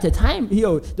wrong, but at the time,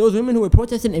 those women who were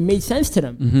protesting, it made sense to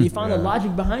them. They found a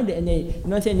logic behind it, and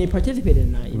they participated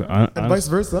in that. And vice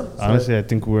versa. Honestly, I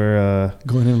think we're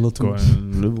going in a little too much.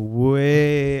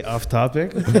 Way off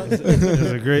topic. It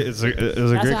was a great That's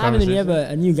conversation. what happens when you have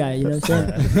a new guy. You know what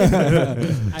I'm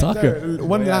saying? Talker.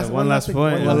 One last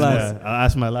point. I'll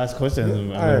ask my last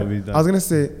question. I was gonna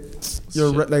say,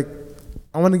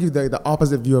 I want to give the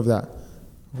opposite view of that.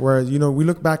 Where, we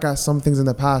look back at some things in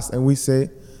the past and we say,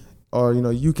 or,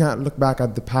 you can't look back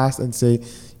at the past and say,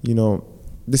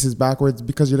 this is backwards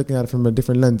because you're looking at it from a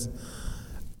different lens.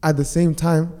 At the same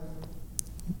time,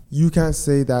 you can't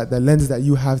say that the lens that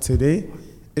you have today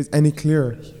is any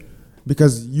clearer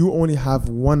because you only have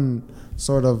one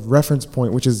sort of reference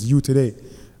point, which is you today,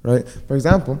 right? For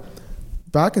example,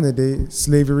 back in the day,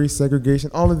 slavery,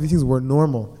 segregation, all of these things were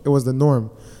normal. It was the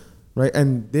norm. Right,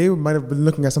 and they might have been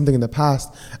looking at something in the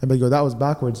past and be that was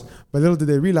backwards. But little did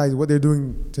they realize what they're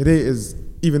doing today is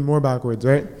even more backwards,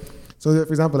 right? So,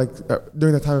 for example,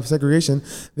 during the time of segregation,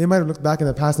 they might have looked back in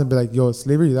the past and be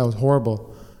slavery, that was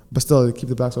horrible. But still, they keep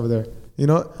the blacks over there,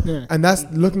 Yeah. And that's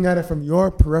looking at it from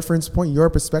your reference point, your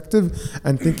perspective,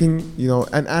 and thinking,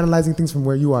 and analyzing things from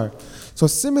where you are. So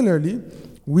similarly,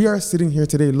 we are sitting here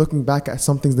today looking back at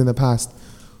some things in the past.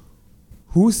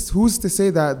 Who's to say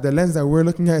that the lens that we're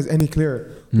looking at is any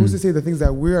clearer? Who's to say the things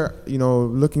that we're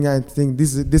looking at and think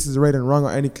this is right and wrong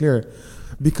are any clearer?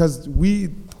 Because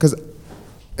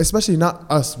especially not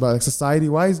us, but society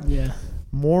wise,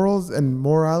 morals and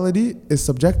morality is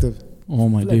subjective. Oh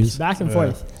my days! Back and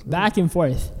forth.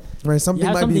 Right, something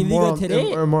might be moral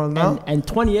today, or moral now, and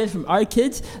 20 years from our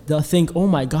kids, they'll think, "Oh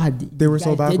my God, they were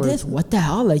so backwards. Did this? What the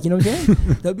hell?" You know what I'm saying?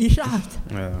 They'll be shocked.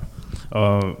 Yeah.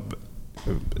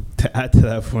 To add to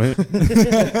that point,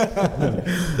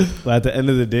 but at the end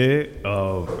of the day,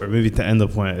 or maybe to end the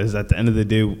point, is at the end of the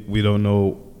day, we don't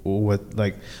know what,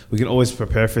 we can always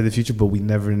prepare for the future, but we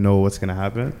never know what's going to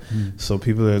happen. So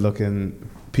people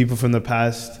from the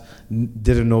past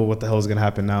didn't know what the hell is going to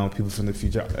happen now. People from the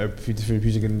future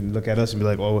can look at us and be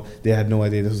like, oh, they had no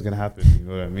idea this was going to happen. You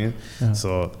know what I mean? Yeah.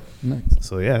 So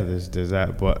yeah, there's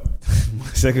that. But my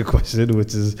second question,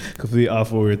 which is completely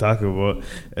off what we were talking about,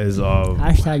 is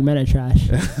hashtag meta trash.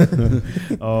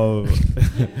 Oh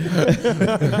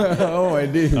my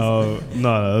days. No,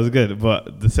 that was good.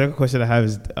 But the second question I have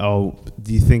is, do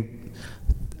you think,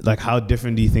 how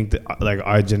different do you think that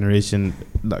our generation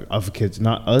of kids,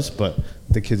 not us, but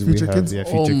the kids future we have, kids? Yeah,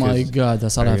 future kids. Oh my God,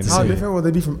 that's all I have to say. How different will they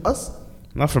be from us?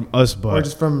 Not from us, but or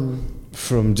just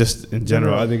from just in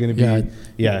general. Are they going to be?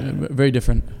 Yeah, very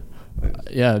different.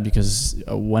 Yeah, because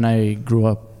when I grew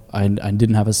up, I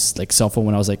didn't have a cell phone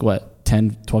when I was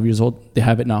 10, 12 years old. They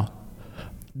have it now.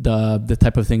 The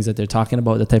type of things that they're talking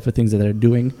about, the type of things that they're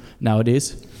doing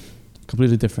nowadays,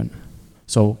 completely different.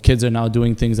 So kids are now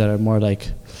doing things that are more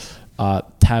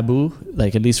taboo,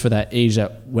 at least for that age,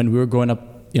 that when we were growing up,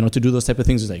 to do those type of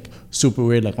things is super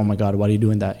weird. Oh my God, why are you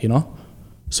doing that?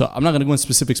 So I'm not gonna go into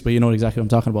specifics, but you know exactly what I'm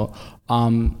talking about.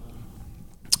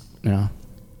 Yeah.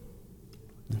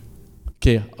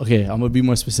 Okay, I'm gonna be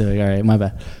more specific. All right, my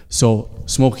bad. So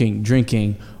smoking,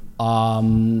 drinking,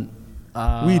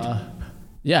 Weed.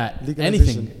 Yeah,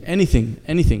 Legalization.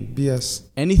 anything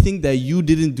BS. that you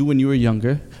didn't do when you were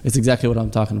younger. It's exactly what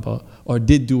I'm talking about, or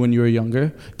did do when you were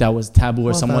younger. That was taboo,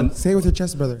 or Come on, someone. fam. Say it with your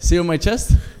chest, brother. Say it with my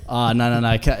chest? No,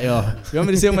 I can't. Yo, you want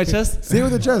me to say it with my chest? Say it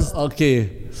with your chest. Okay.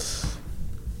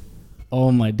 Oh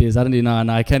my days, I don't even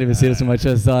know. I can't even say this with my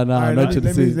chest. All right, not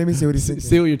let me say what he's thinking.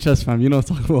 Say it with your chest, fam. You know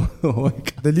what I'm talking about. Oh my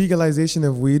God. The legalization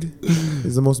of weed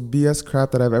is the most BS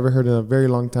crap that I've ever heard in a very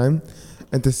long time.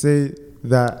 And to say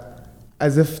that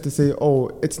as if to say,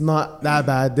 oh, it's not that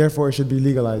bad, therefore it should be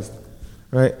legalized,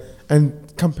 right?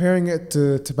 And comparing it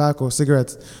to tobacco,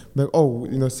 cigarettes, like, oh,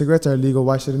 cigarettes are legal,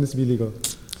 why shouldn't this be legal?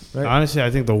 Right? Honestly, I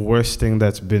think the worst thing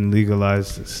that's been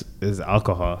legalized is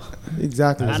alcohol.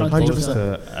 Exactly, I don't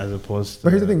 100%. As opposed to. But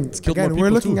here's the thing, killed more again, we're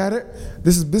people looking too. at it,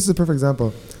 this is a perfect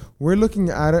example. We're looking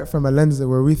at it from a lens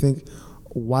where we think,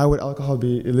 why would alcohol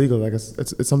be illegal? Like it's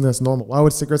something that's normal. Why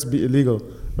would cigarettes be illegal,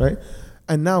 right?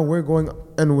 And now we're going,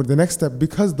 and with the next step,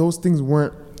 because those things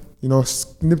weren't,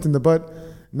 snipped in the bud,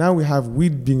 now we have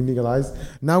weed being legalized.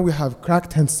 Now we have crack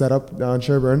tents set up on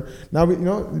Sherburne. Now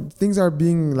things are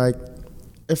being like,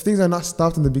 if things are not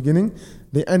stopped in the beginning,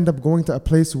 they end up going to a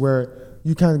place where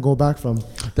you can't go back from.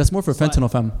 That's more for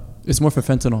fentanyl, fam. It's more for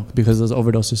fentanyl because there's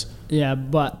overdoses. Yeah,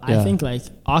 but Yeah. I think like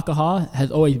alcohol has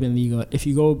always been legal. If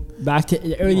you go back to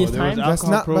the earliest There was times,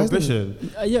 alcohol not- prohibition.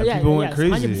 yeah, people went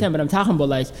crazy. 100%. But I'm talking about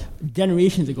like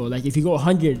generations ago. Like if you go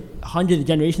hundreds of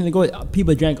generations ago,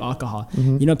 people drank alcohol.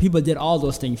 People did all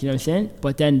those things. You know what I'm saying?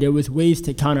 But then there was ways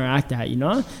to counteract that.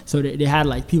 So they had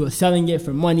like people selling it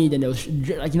for money. Then there was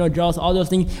like drugs, all those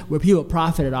things where people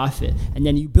profited off it. And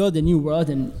then you build a new world,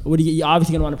 and you're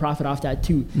obviously gonna want to profit off that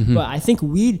too. But I think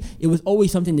weed, it was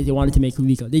always something that they wanted to make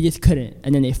illegal. They just couldn't,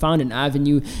 and then they found an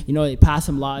avenue. They passed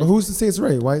some laws. But who's to say it's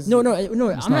right? Why is No.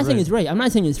 I'm not saying it's right. I'm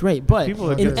not saying it's right. But People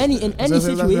are in just- any That's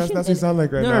situation, what you sound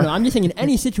like right no. now. I'm just saying in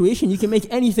any situation, you can make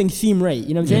anything seem right.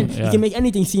 You know what I'm saying? Yeah. You can make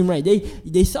anything seem right.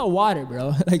 They sell water,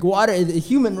 bro. Like water is a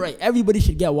human right. Everybody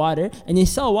should get water, and they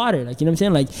sell water. Like, you know what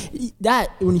I'm saying? Like that.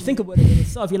 When you think about it in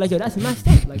itself, you're like, yo, that's messed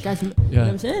up. Like that's, you know what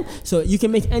I'm saying? So you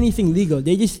can make anything legal.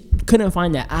 They just couldn't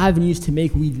find the avenues to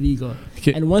make weed legal.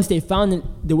 Okay. And once they found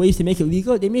the ways to make it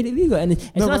legal, they made it legal. And it's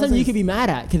No, not but something you I'm can be mad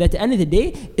at, because at the end of the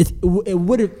day, it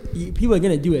would have, people are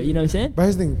gonna do it. You know what I'm saying? But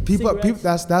here's the thing, people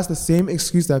Cigarettes. that's the same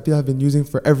excuse that people have been using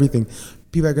for everything.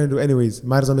 People are gonna do it anyways.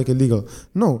 Might as well make it legal.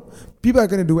 No, people are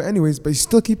gonna do it anyways, but you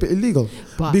still keep it illegal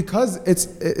But- because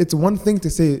it's one thing to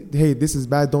say, hey, this is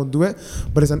bad, don't do it.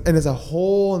 But it's a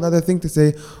whole another thing to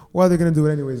say, well, they're gonna do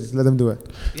it anyways. Just let them do it.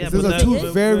 Yeah, Those but are that- two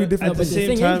but- very but different At the but the same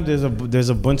thing time, there's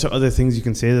a bunch of other things you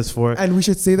can say this for. and we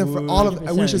should say them for all of.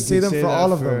 And we 100%. should say You them can for say all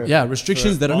that of them. for- Yeah,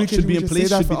 restrictions that We should be should in say place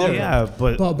that should for be all there. of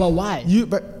them. Yeah, but But why?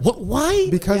 Why?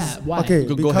 Because Yeah, why? okay,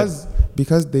 Go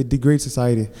because they degrade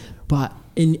society. But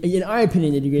in our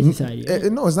opinion, they degrade society.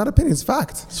 right? No, it's not opinion. It's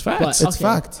fact. It's facts. But, It's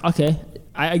fact. Okay,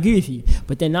 I agree with you.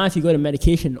 But then now, if you go to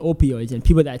medication, opioids, and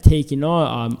people that take,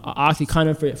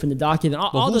 OxyContin from the doctor, and all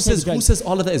But those who things. says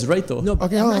all of that is right though? No,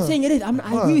 Okay, I'm hold not on. saying it is. I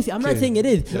agree with you. I'm not Okay. saying it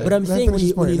is. But I'm Let saying him finish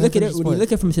his when you point. look at Let him it, finish when you his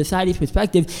look at it from society's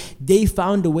perspective, they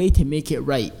found a way to make it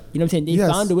right. You know what I'm saying? They Yes.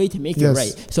 found a way to make it Yes.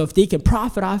 right. So if they can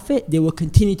profit off it, they will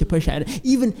continue to push it.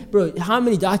 Even, bro, how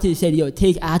many doctors said, yo,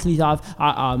 take athletes off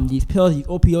these pills, these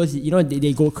opioids,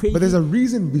 they go crazy. But there's a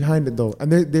reason behind it though,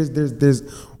 and there's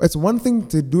it's one thing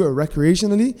to do it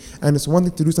recreationally, and it's one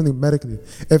thing to do something medically.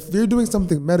 If you're doing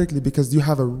something medically because you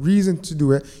have a reason to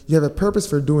do it, you have a purpose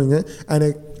for doing it, and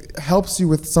it helps you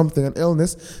with something, an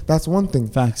illness, that's one thing.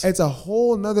 Facts. It's a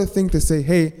whole nother thing to say,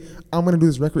 hey, I'm gonna do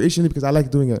this recreationally because I like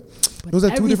doing it. But Those are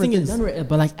two different everything is things, done,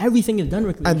 but like everything is done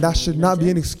recreationally. and that should you know not what be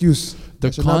I'm an excuse. The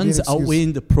That should not be an cons excuse.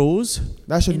 outweighing the pros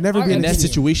That should In never our- be in an that excuse.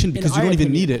 situation In because you our don't even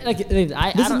opinion. need it. Like,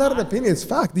 I This is don't- not an opinion; it's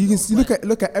fact. You can see, look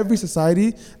at every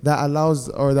society that allows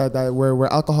or that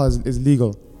where alcohol is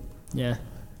legal. Yeah.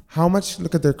 How much?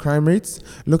 Look at their crime rates.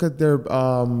 Look at their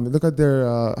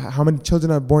how many children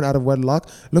are born out of wedlock.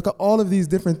 Look at all of these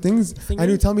different things, Thing and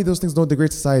you is- tell me those things don't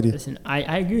degrade society. Listen, I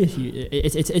agree with you.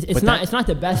 It's But not it's not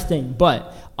the best thing,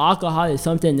 but alcohol is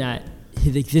something that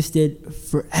has existed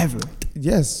forever.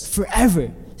 Yes,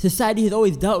 Forever. Society has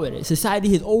always dealt with it.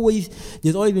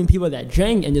 There's always been people that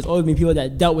drank, and there's always been people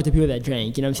that dealt with the people that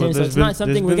drank. You know what I'm saying? So it's not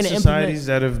something we're going to implement. societies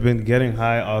that have been getting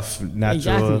high off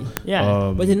natural. Exactly.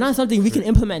 Yeah. But it's not something we can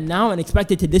implement now and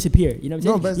expect it to disappear. You know what I'm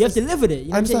No, saying? but You have to live with it. You know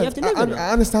what I'm saying? You have to live with it. I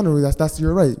understand. Rudy, that's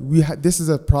you're right. This is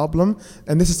a problem,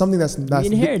 and this is something that's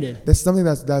inherited. This is something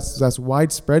that's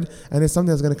widespread, and it's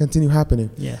something that's going to continue happening.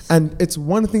 Yes. And it's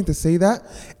one thing to say that.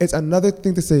 It's another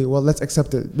thing to say, well, let's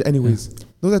accept it anyways.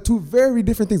 Those are two very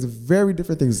different things. Very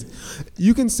different things.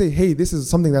 You can say, hey, this is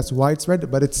something that's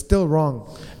widespread, but it's still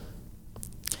wrong.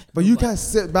 But you can't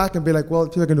sit back and be like, well,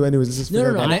 people can do it anyways. Let's just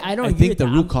figure it out. I don't I agree think with the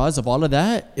that. root cause of all of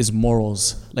that is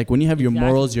morals. Like when you have your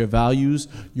morals, your values,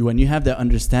 when you have that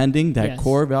understanding, that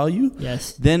core value,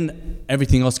 then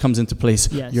everything else comes into place.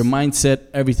 Yes. Your mindset,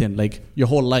 everything, like your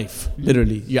whole life,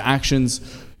 literally, your actions,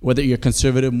 whether you're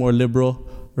conservative, more liberal,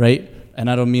 right? And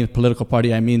I don't mean political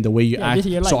party, I mean the way you act.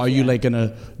 So are you like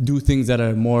gonna do things that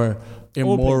are more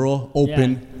immoral,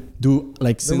 open? Do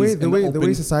like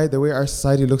the way our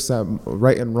society looks at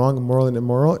right and wrong, moral and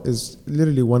immoral is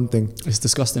literally one thing. It's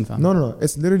disgusting, fam. No.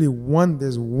 It's literally one.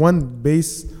 There's one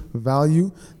base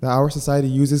value that our society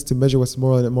uses to measure what's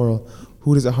moral and immoral.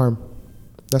 Who does it harm?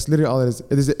 That's literally all it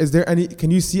is. Is there any? Can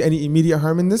you see any immediate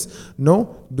harm in this?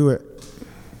 No. Do it.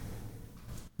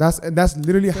 That's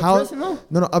literally how. Personal?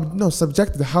 No,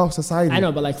 subjective to how society. I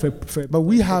know, but like for but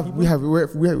we have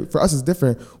for us it's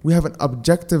different. We have an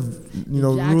objective,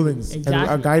 rulings and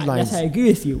guidelines. Yes, I agree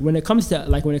with you. When it comes to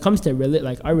like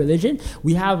our religion,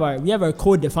 we have our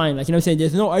code defined. Like, you know what I'm saying?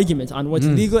 There's no arguments on what's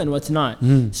legal and what's not.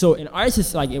 So in our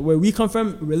society, like where we come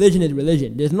from, religion is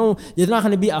religion. There's not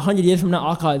going to be 100 years from now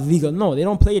alcohol is legal. No, they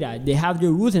don't play that. They have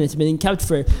their rules and it's been kept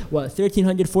for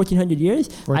 1,300, 1,400 years.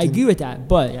 14. I agree with that.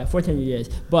 But 1,400 years.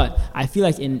 But I feel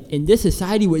like in this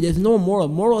society where there's no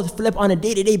morals flip on a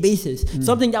day-to-day basis.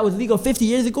 Something that was legal 50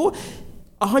 years ago,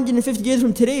 150 years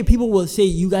from today, people will say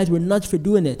you guys were nuts for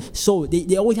doing it. So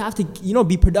they always have to,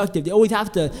 be productive. They always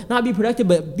have to not be productive,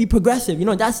 but be progressive.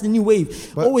 That's the new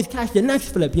wave. But always catch the next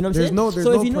flip. You know what I'm saying?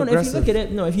 So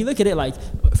if you look at it like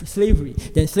slavery,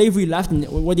 then slavery left and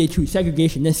what they choose,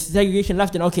 segregation. Then segregation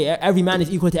left and okay, every man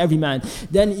is equal to every man.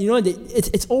 Then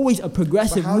it's always a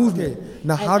progressive movement. Okay.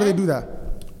 Now how do they do that?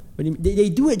 They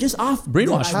do it just off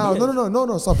brainwash. How?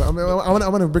 No, stop it. I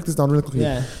want to break this down really quickly.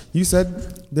 Yeah. You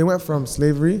said they went from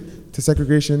slavery to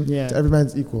segregation to every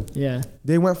man's equal. Yeah.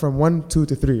 They went from 1, 2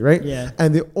 to 3, right? Yeah.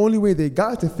 And the only way they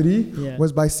got to 3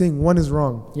 was by saying 1 is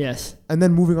wrong. Yes. And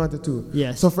then moving on to 2.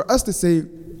 Yes. So for us to say,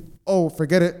 oh,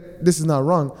 forget it, this is not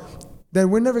wrong, then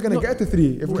we're never gonna get to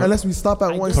 3 unless we stop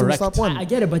at 1. So we stop 1. I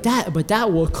get it, but that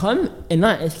will come, and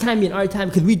it can't be in our time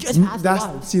because we just passed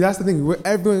lives. See, that's the thing.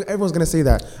 Everyone's gonna say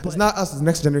that. But it's not us. It's the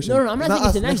next generation. No, I'm not saying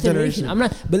it's the next generation. I'm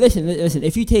not. But listen.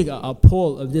 If you take a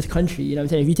poll of this country, you know what I'm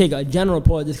saying. If you take a general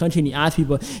poll of this country and you ask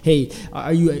people, hey,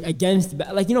 are you against?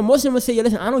 Like, most of them will say,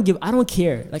 listen, I don't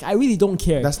care. Like, I really don't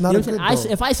care. That's not good.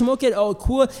 If I smoke it, oh,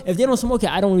 cool. If they don't smoke it,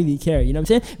 I don't really care. You know what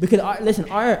I'm saying? Because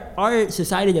our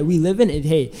society that we live in is,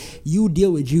 hey, you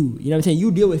deal with you. You know what I'm saying? You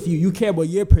deal with you. You care about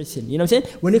your person. You know what I'm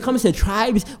saying? When it comes to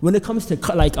tribes, when it comes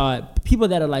to like people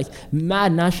that are like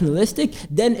mad nationalistic,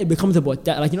 then it becomes about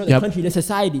that. Like, the country, the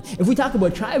society. If we talk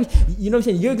about tribes, you know what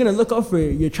I'm saying? You're gonna look out for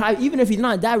your tribe, even if he's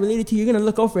not that related to you. You're gonna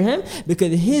look out for him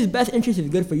because his best interest is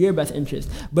good for your best interest.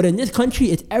 But in this country,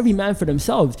 it's every man for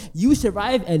themselves. You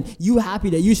survive, and you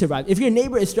happy that you survive. If your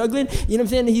neighbor is struggling, you know what I'm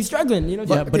saying? He's struggling. You know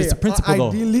what I'm saying? But it's a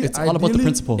principle, though. It's all about the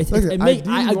principle.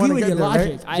 I agree with your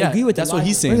logic. Right? I agree with that's what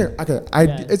he's saying.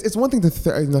 It's one thing to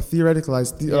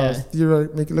theoreticalize,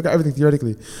 look at everything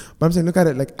theoretically, but I'm saying look at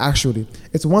it like actually.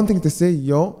 It's one thing to say,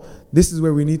 yo, this is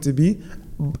where we need to be,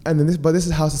 and then this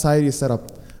is how society is set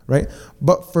up, right?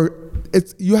 But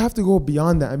you have to go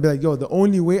beyond that and be like, yo, the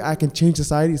only way I can change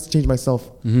society is to change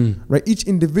myself, right? Each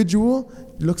individual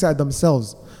looks at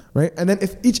themselves. Right? And then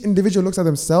if each individual looks at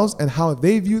themselves and how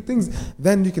they view things,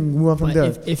 then you can move on from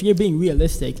there. If you're being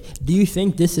realistic, do you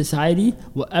think this society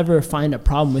will ever find a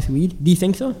problem with weed? Do you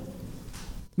think so?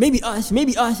 Maybe us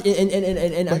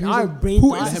and our brain.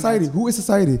 Who is society? Who is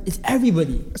society? It's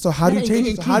everybody. So how do you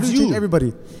change? How do you change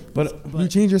everybody? But you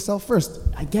change yourself first.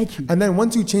 I get you. And then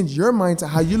once you change your mindset,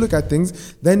 how you look at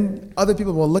things, then other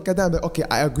people will look at that and be like, okay,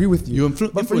 I agree with you.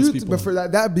 Influence people. But for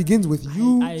that begins with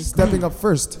you stepping up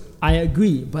first. I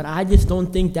agree, but I just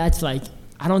don't think that's like.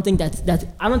 I don't think that's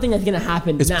gonna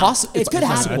happen. It's now. possible. It could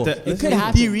happen. It could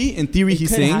happen. In theory, he's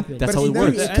saying that's how it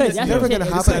works. It's never gonna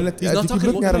happen. He's not talking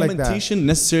about implementation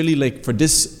necessarily like for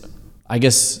this, I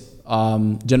guess,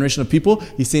 generation of people.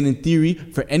 He's saying in theory,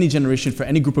 for any generation, for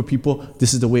any group of people,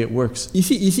 this is the way it works. You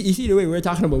see the way we're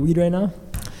talking about weed right now?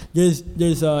 There's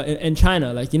in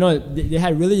China, like, they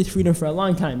had religious freedom for a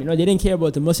long time. They didn't care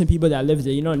about the Muslim people that lived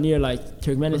there, near like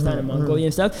Turkmenistan and Mongolia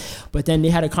and stuff. But then they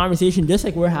had a conversation just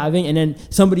like we're having, and then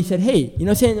somebody said, hey,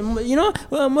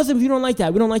 well, Muslims, we don't like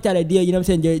that. We don't like that idea.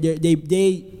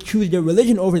 They choose their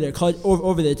religion over their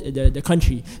over the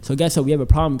country. So guess what? We have a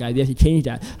problem, guys. We have to change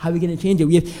that. How are we going to change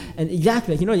it? And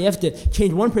exactly, like, you have to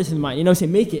change one person's mind.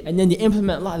 Make it, and then they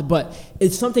implement laws. But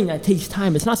it's something that takes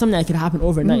time. It's not something that can happen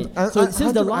overnight.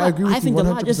 Since the law, I think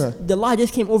the law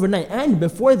just came overnight. And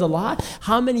before the law,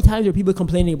 how many times are people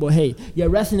complaining about, hey, you're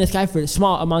arresting this guy for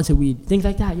small amounts of weed, things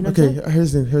like that.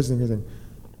 Here's the thing.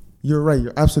 You're right.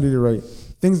 You're absolutely right.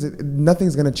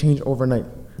 Nothing's gonna change overnight,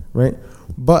 right?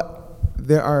 But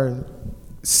there are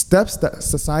steps that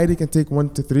society can take 1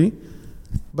 to 3,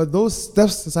 but those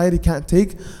steps society can't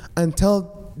take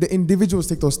until the individuals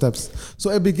take those steps. So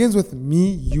it begins with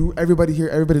me, you, everybody here,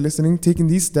 everybody listening, taking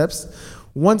these steps.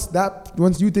 Once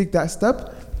you take that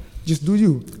step, just do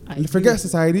you. Forget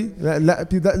society. Let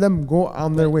them go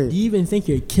on their way. Do you even think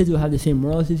your kids will have the same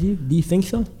morals as you? Do you think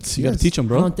so? You got to teach them,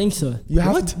 bro. I don't think so. You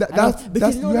have to. That's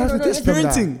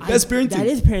parenting. That's parenting. That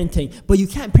is parenting. But you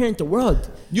can't parent the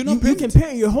world. You can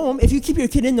parent your home. If you keep your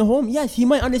kid in the home, yes, he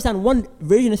might understand one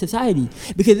version of society.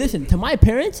 Because listen, to my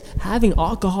parents, having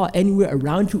alcohol anywhere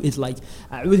around you is like,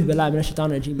 and you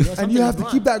have to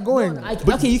keep that going.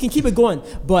 Okay, you can keep it going.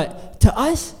 But to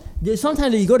us, there's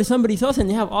sometimes you go to somebody's house and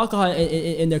they have alcohol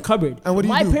in their cupboard. And what do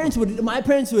you do? My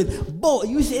parents would bolt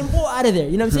out of there.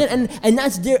 You know what I'm saying? And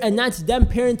that's them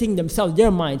parenting themselves,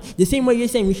 their mind. The same way you're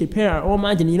saying we should parent our own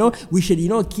minds, and we should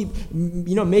keep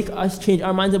make us change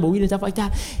our minds about weed and stuff like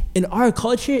that. In our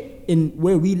culture, in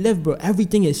where we live, bro,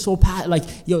 everything is so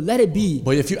let it be.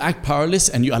 But if you act powerless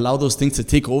and you allow those things to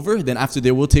take over, then after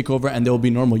they will take over and they will be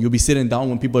normal. You'll be sitting down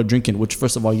when people are drinking, which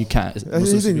first of all you can't. You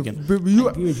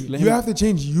have to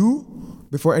change you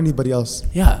before anybody else.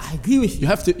 Yeah, I agree with you.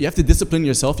 You have to discipline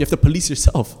yourself. You have to police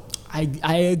yourself. I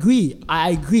agree.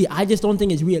 I just don't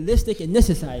think it's realistic in this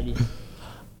society.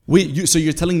 Wait, so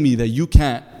you're telling me that you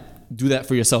can't do that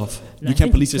for yourself? You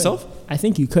can't police yourself? I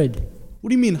think you could. What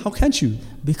do you mean? How can't you?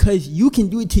 Because you can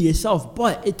do it to yourself,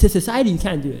 but to society you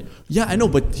can't do it. Yeah, I know,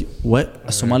 but what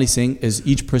a Somali saying is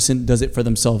each person does it for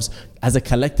themselves. As a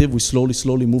collective, we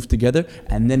slowly move together,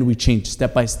 and then we change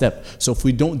step by step. So if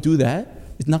we don't do that,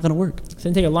 it's not going to work. It's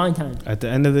going to take a long time. At the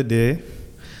end of the day,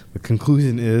 the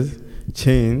conclusion is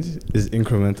change is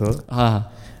incremental,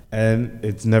 and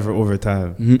it's never over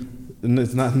time. Mm-hmm.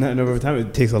 It's not never over time.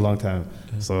 It takes a long time.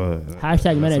 So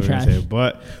hashtag men are trash.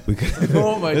 But we could.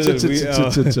 Oh my!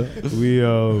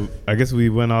 I guess we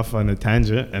went off on a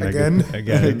tangent and again.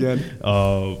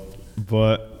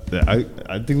 But I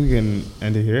think we can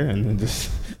end it here and then just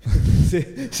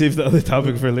save the other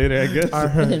topic for later, I guess.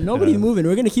 Listen, nobody's moving.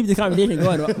 We're gonna keep the conversation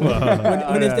going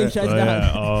when this thing shuts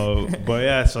down. But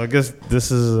yeah, so I guess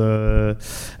this is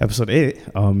episode 8.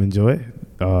 Enjoy.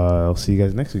 I'll see you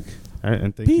guys next week. All right,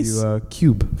 and thank you,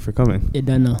 Cube, for coming.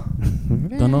 Don't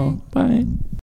know. Bye.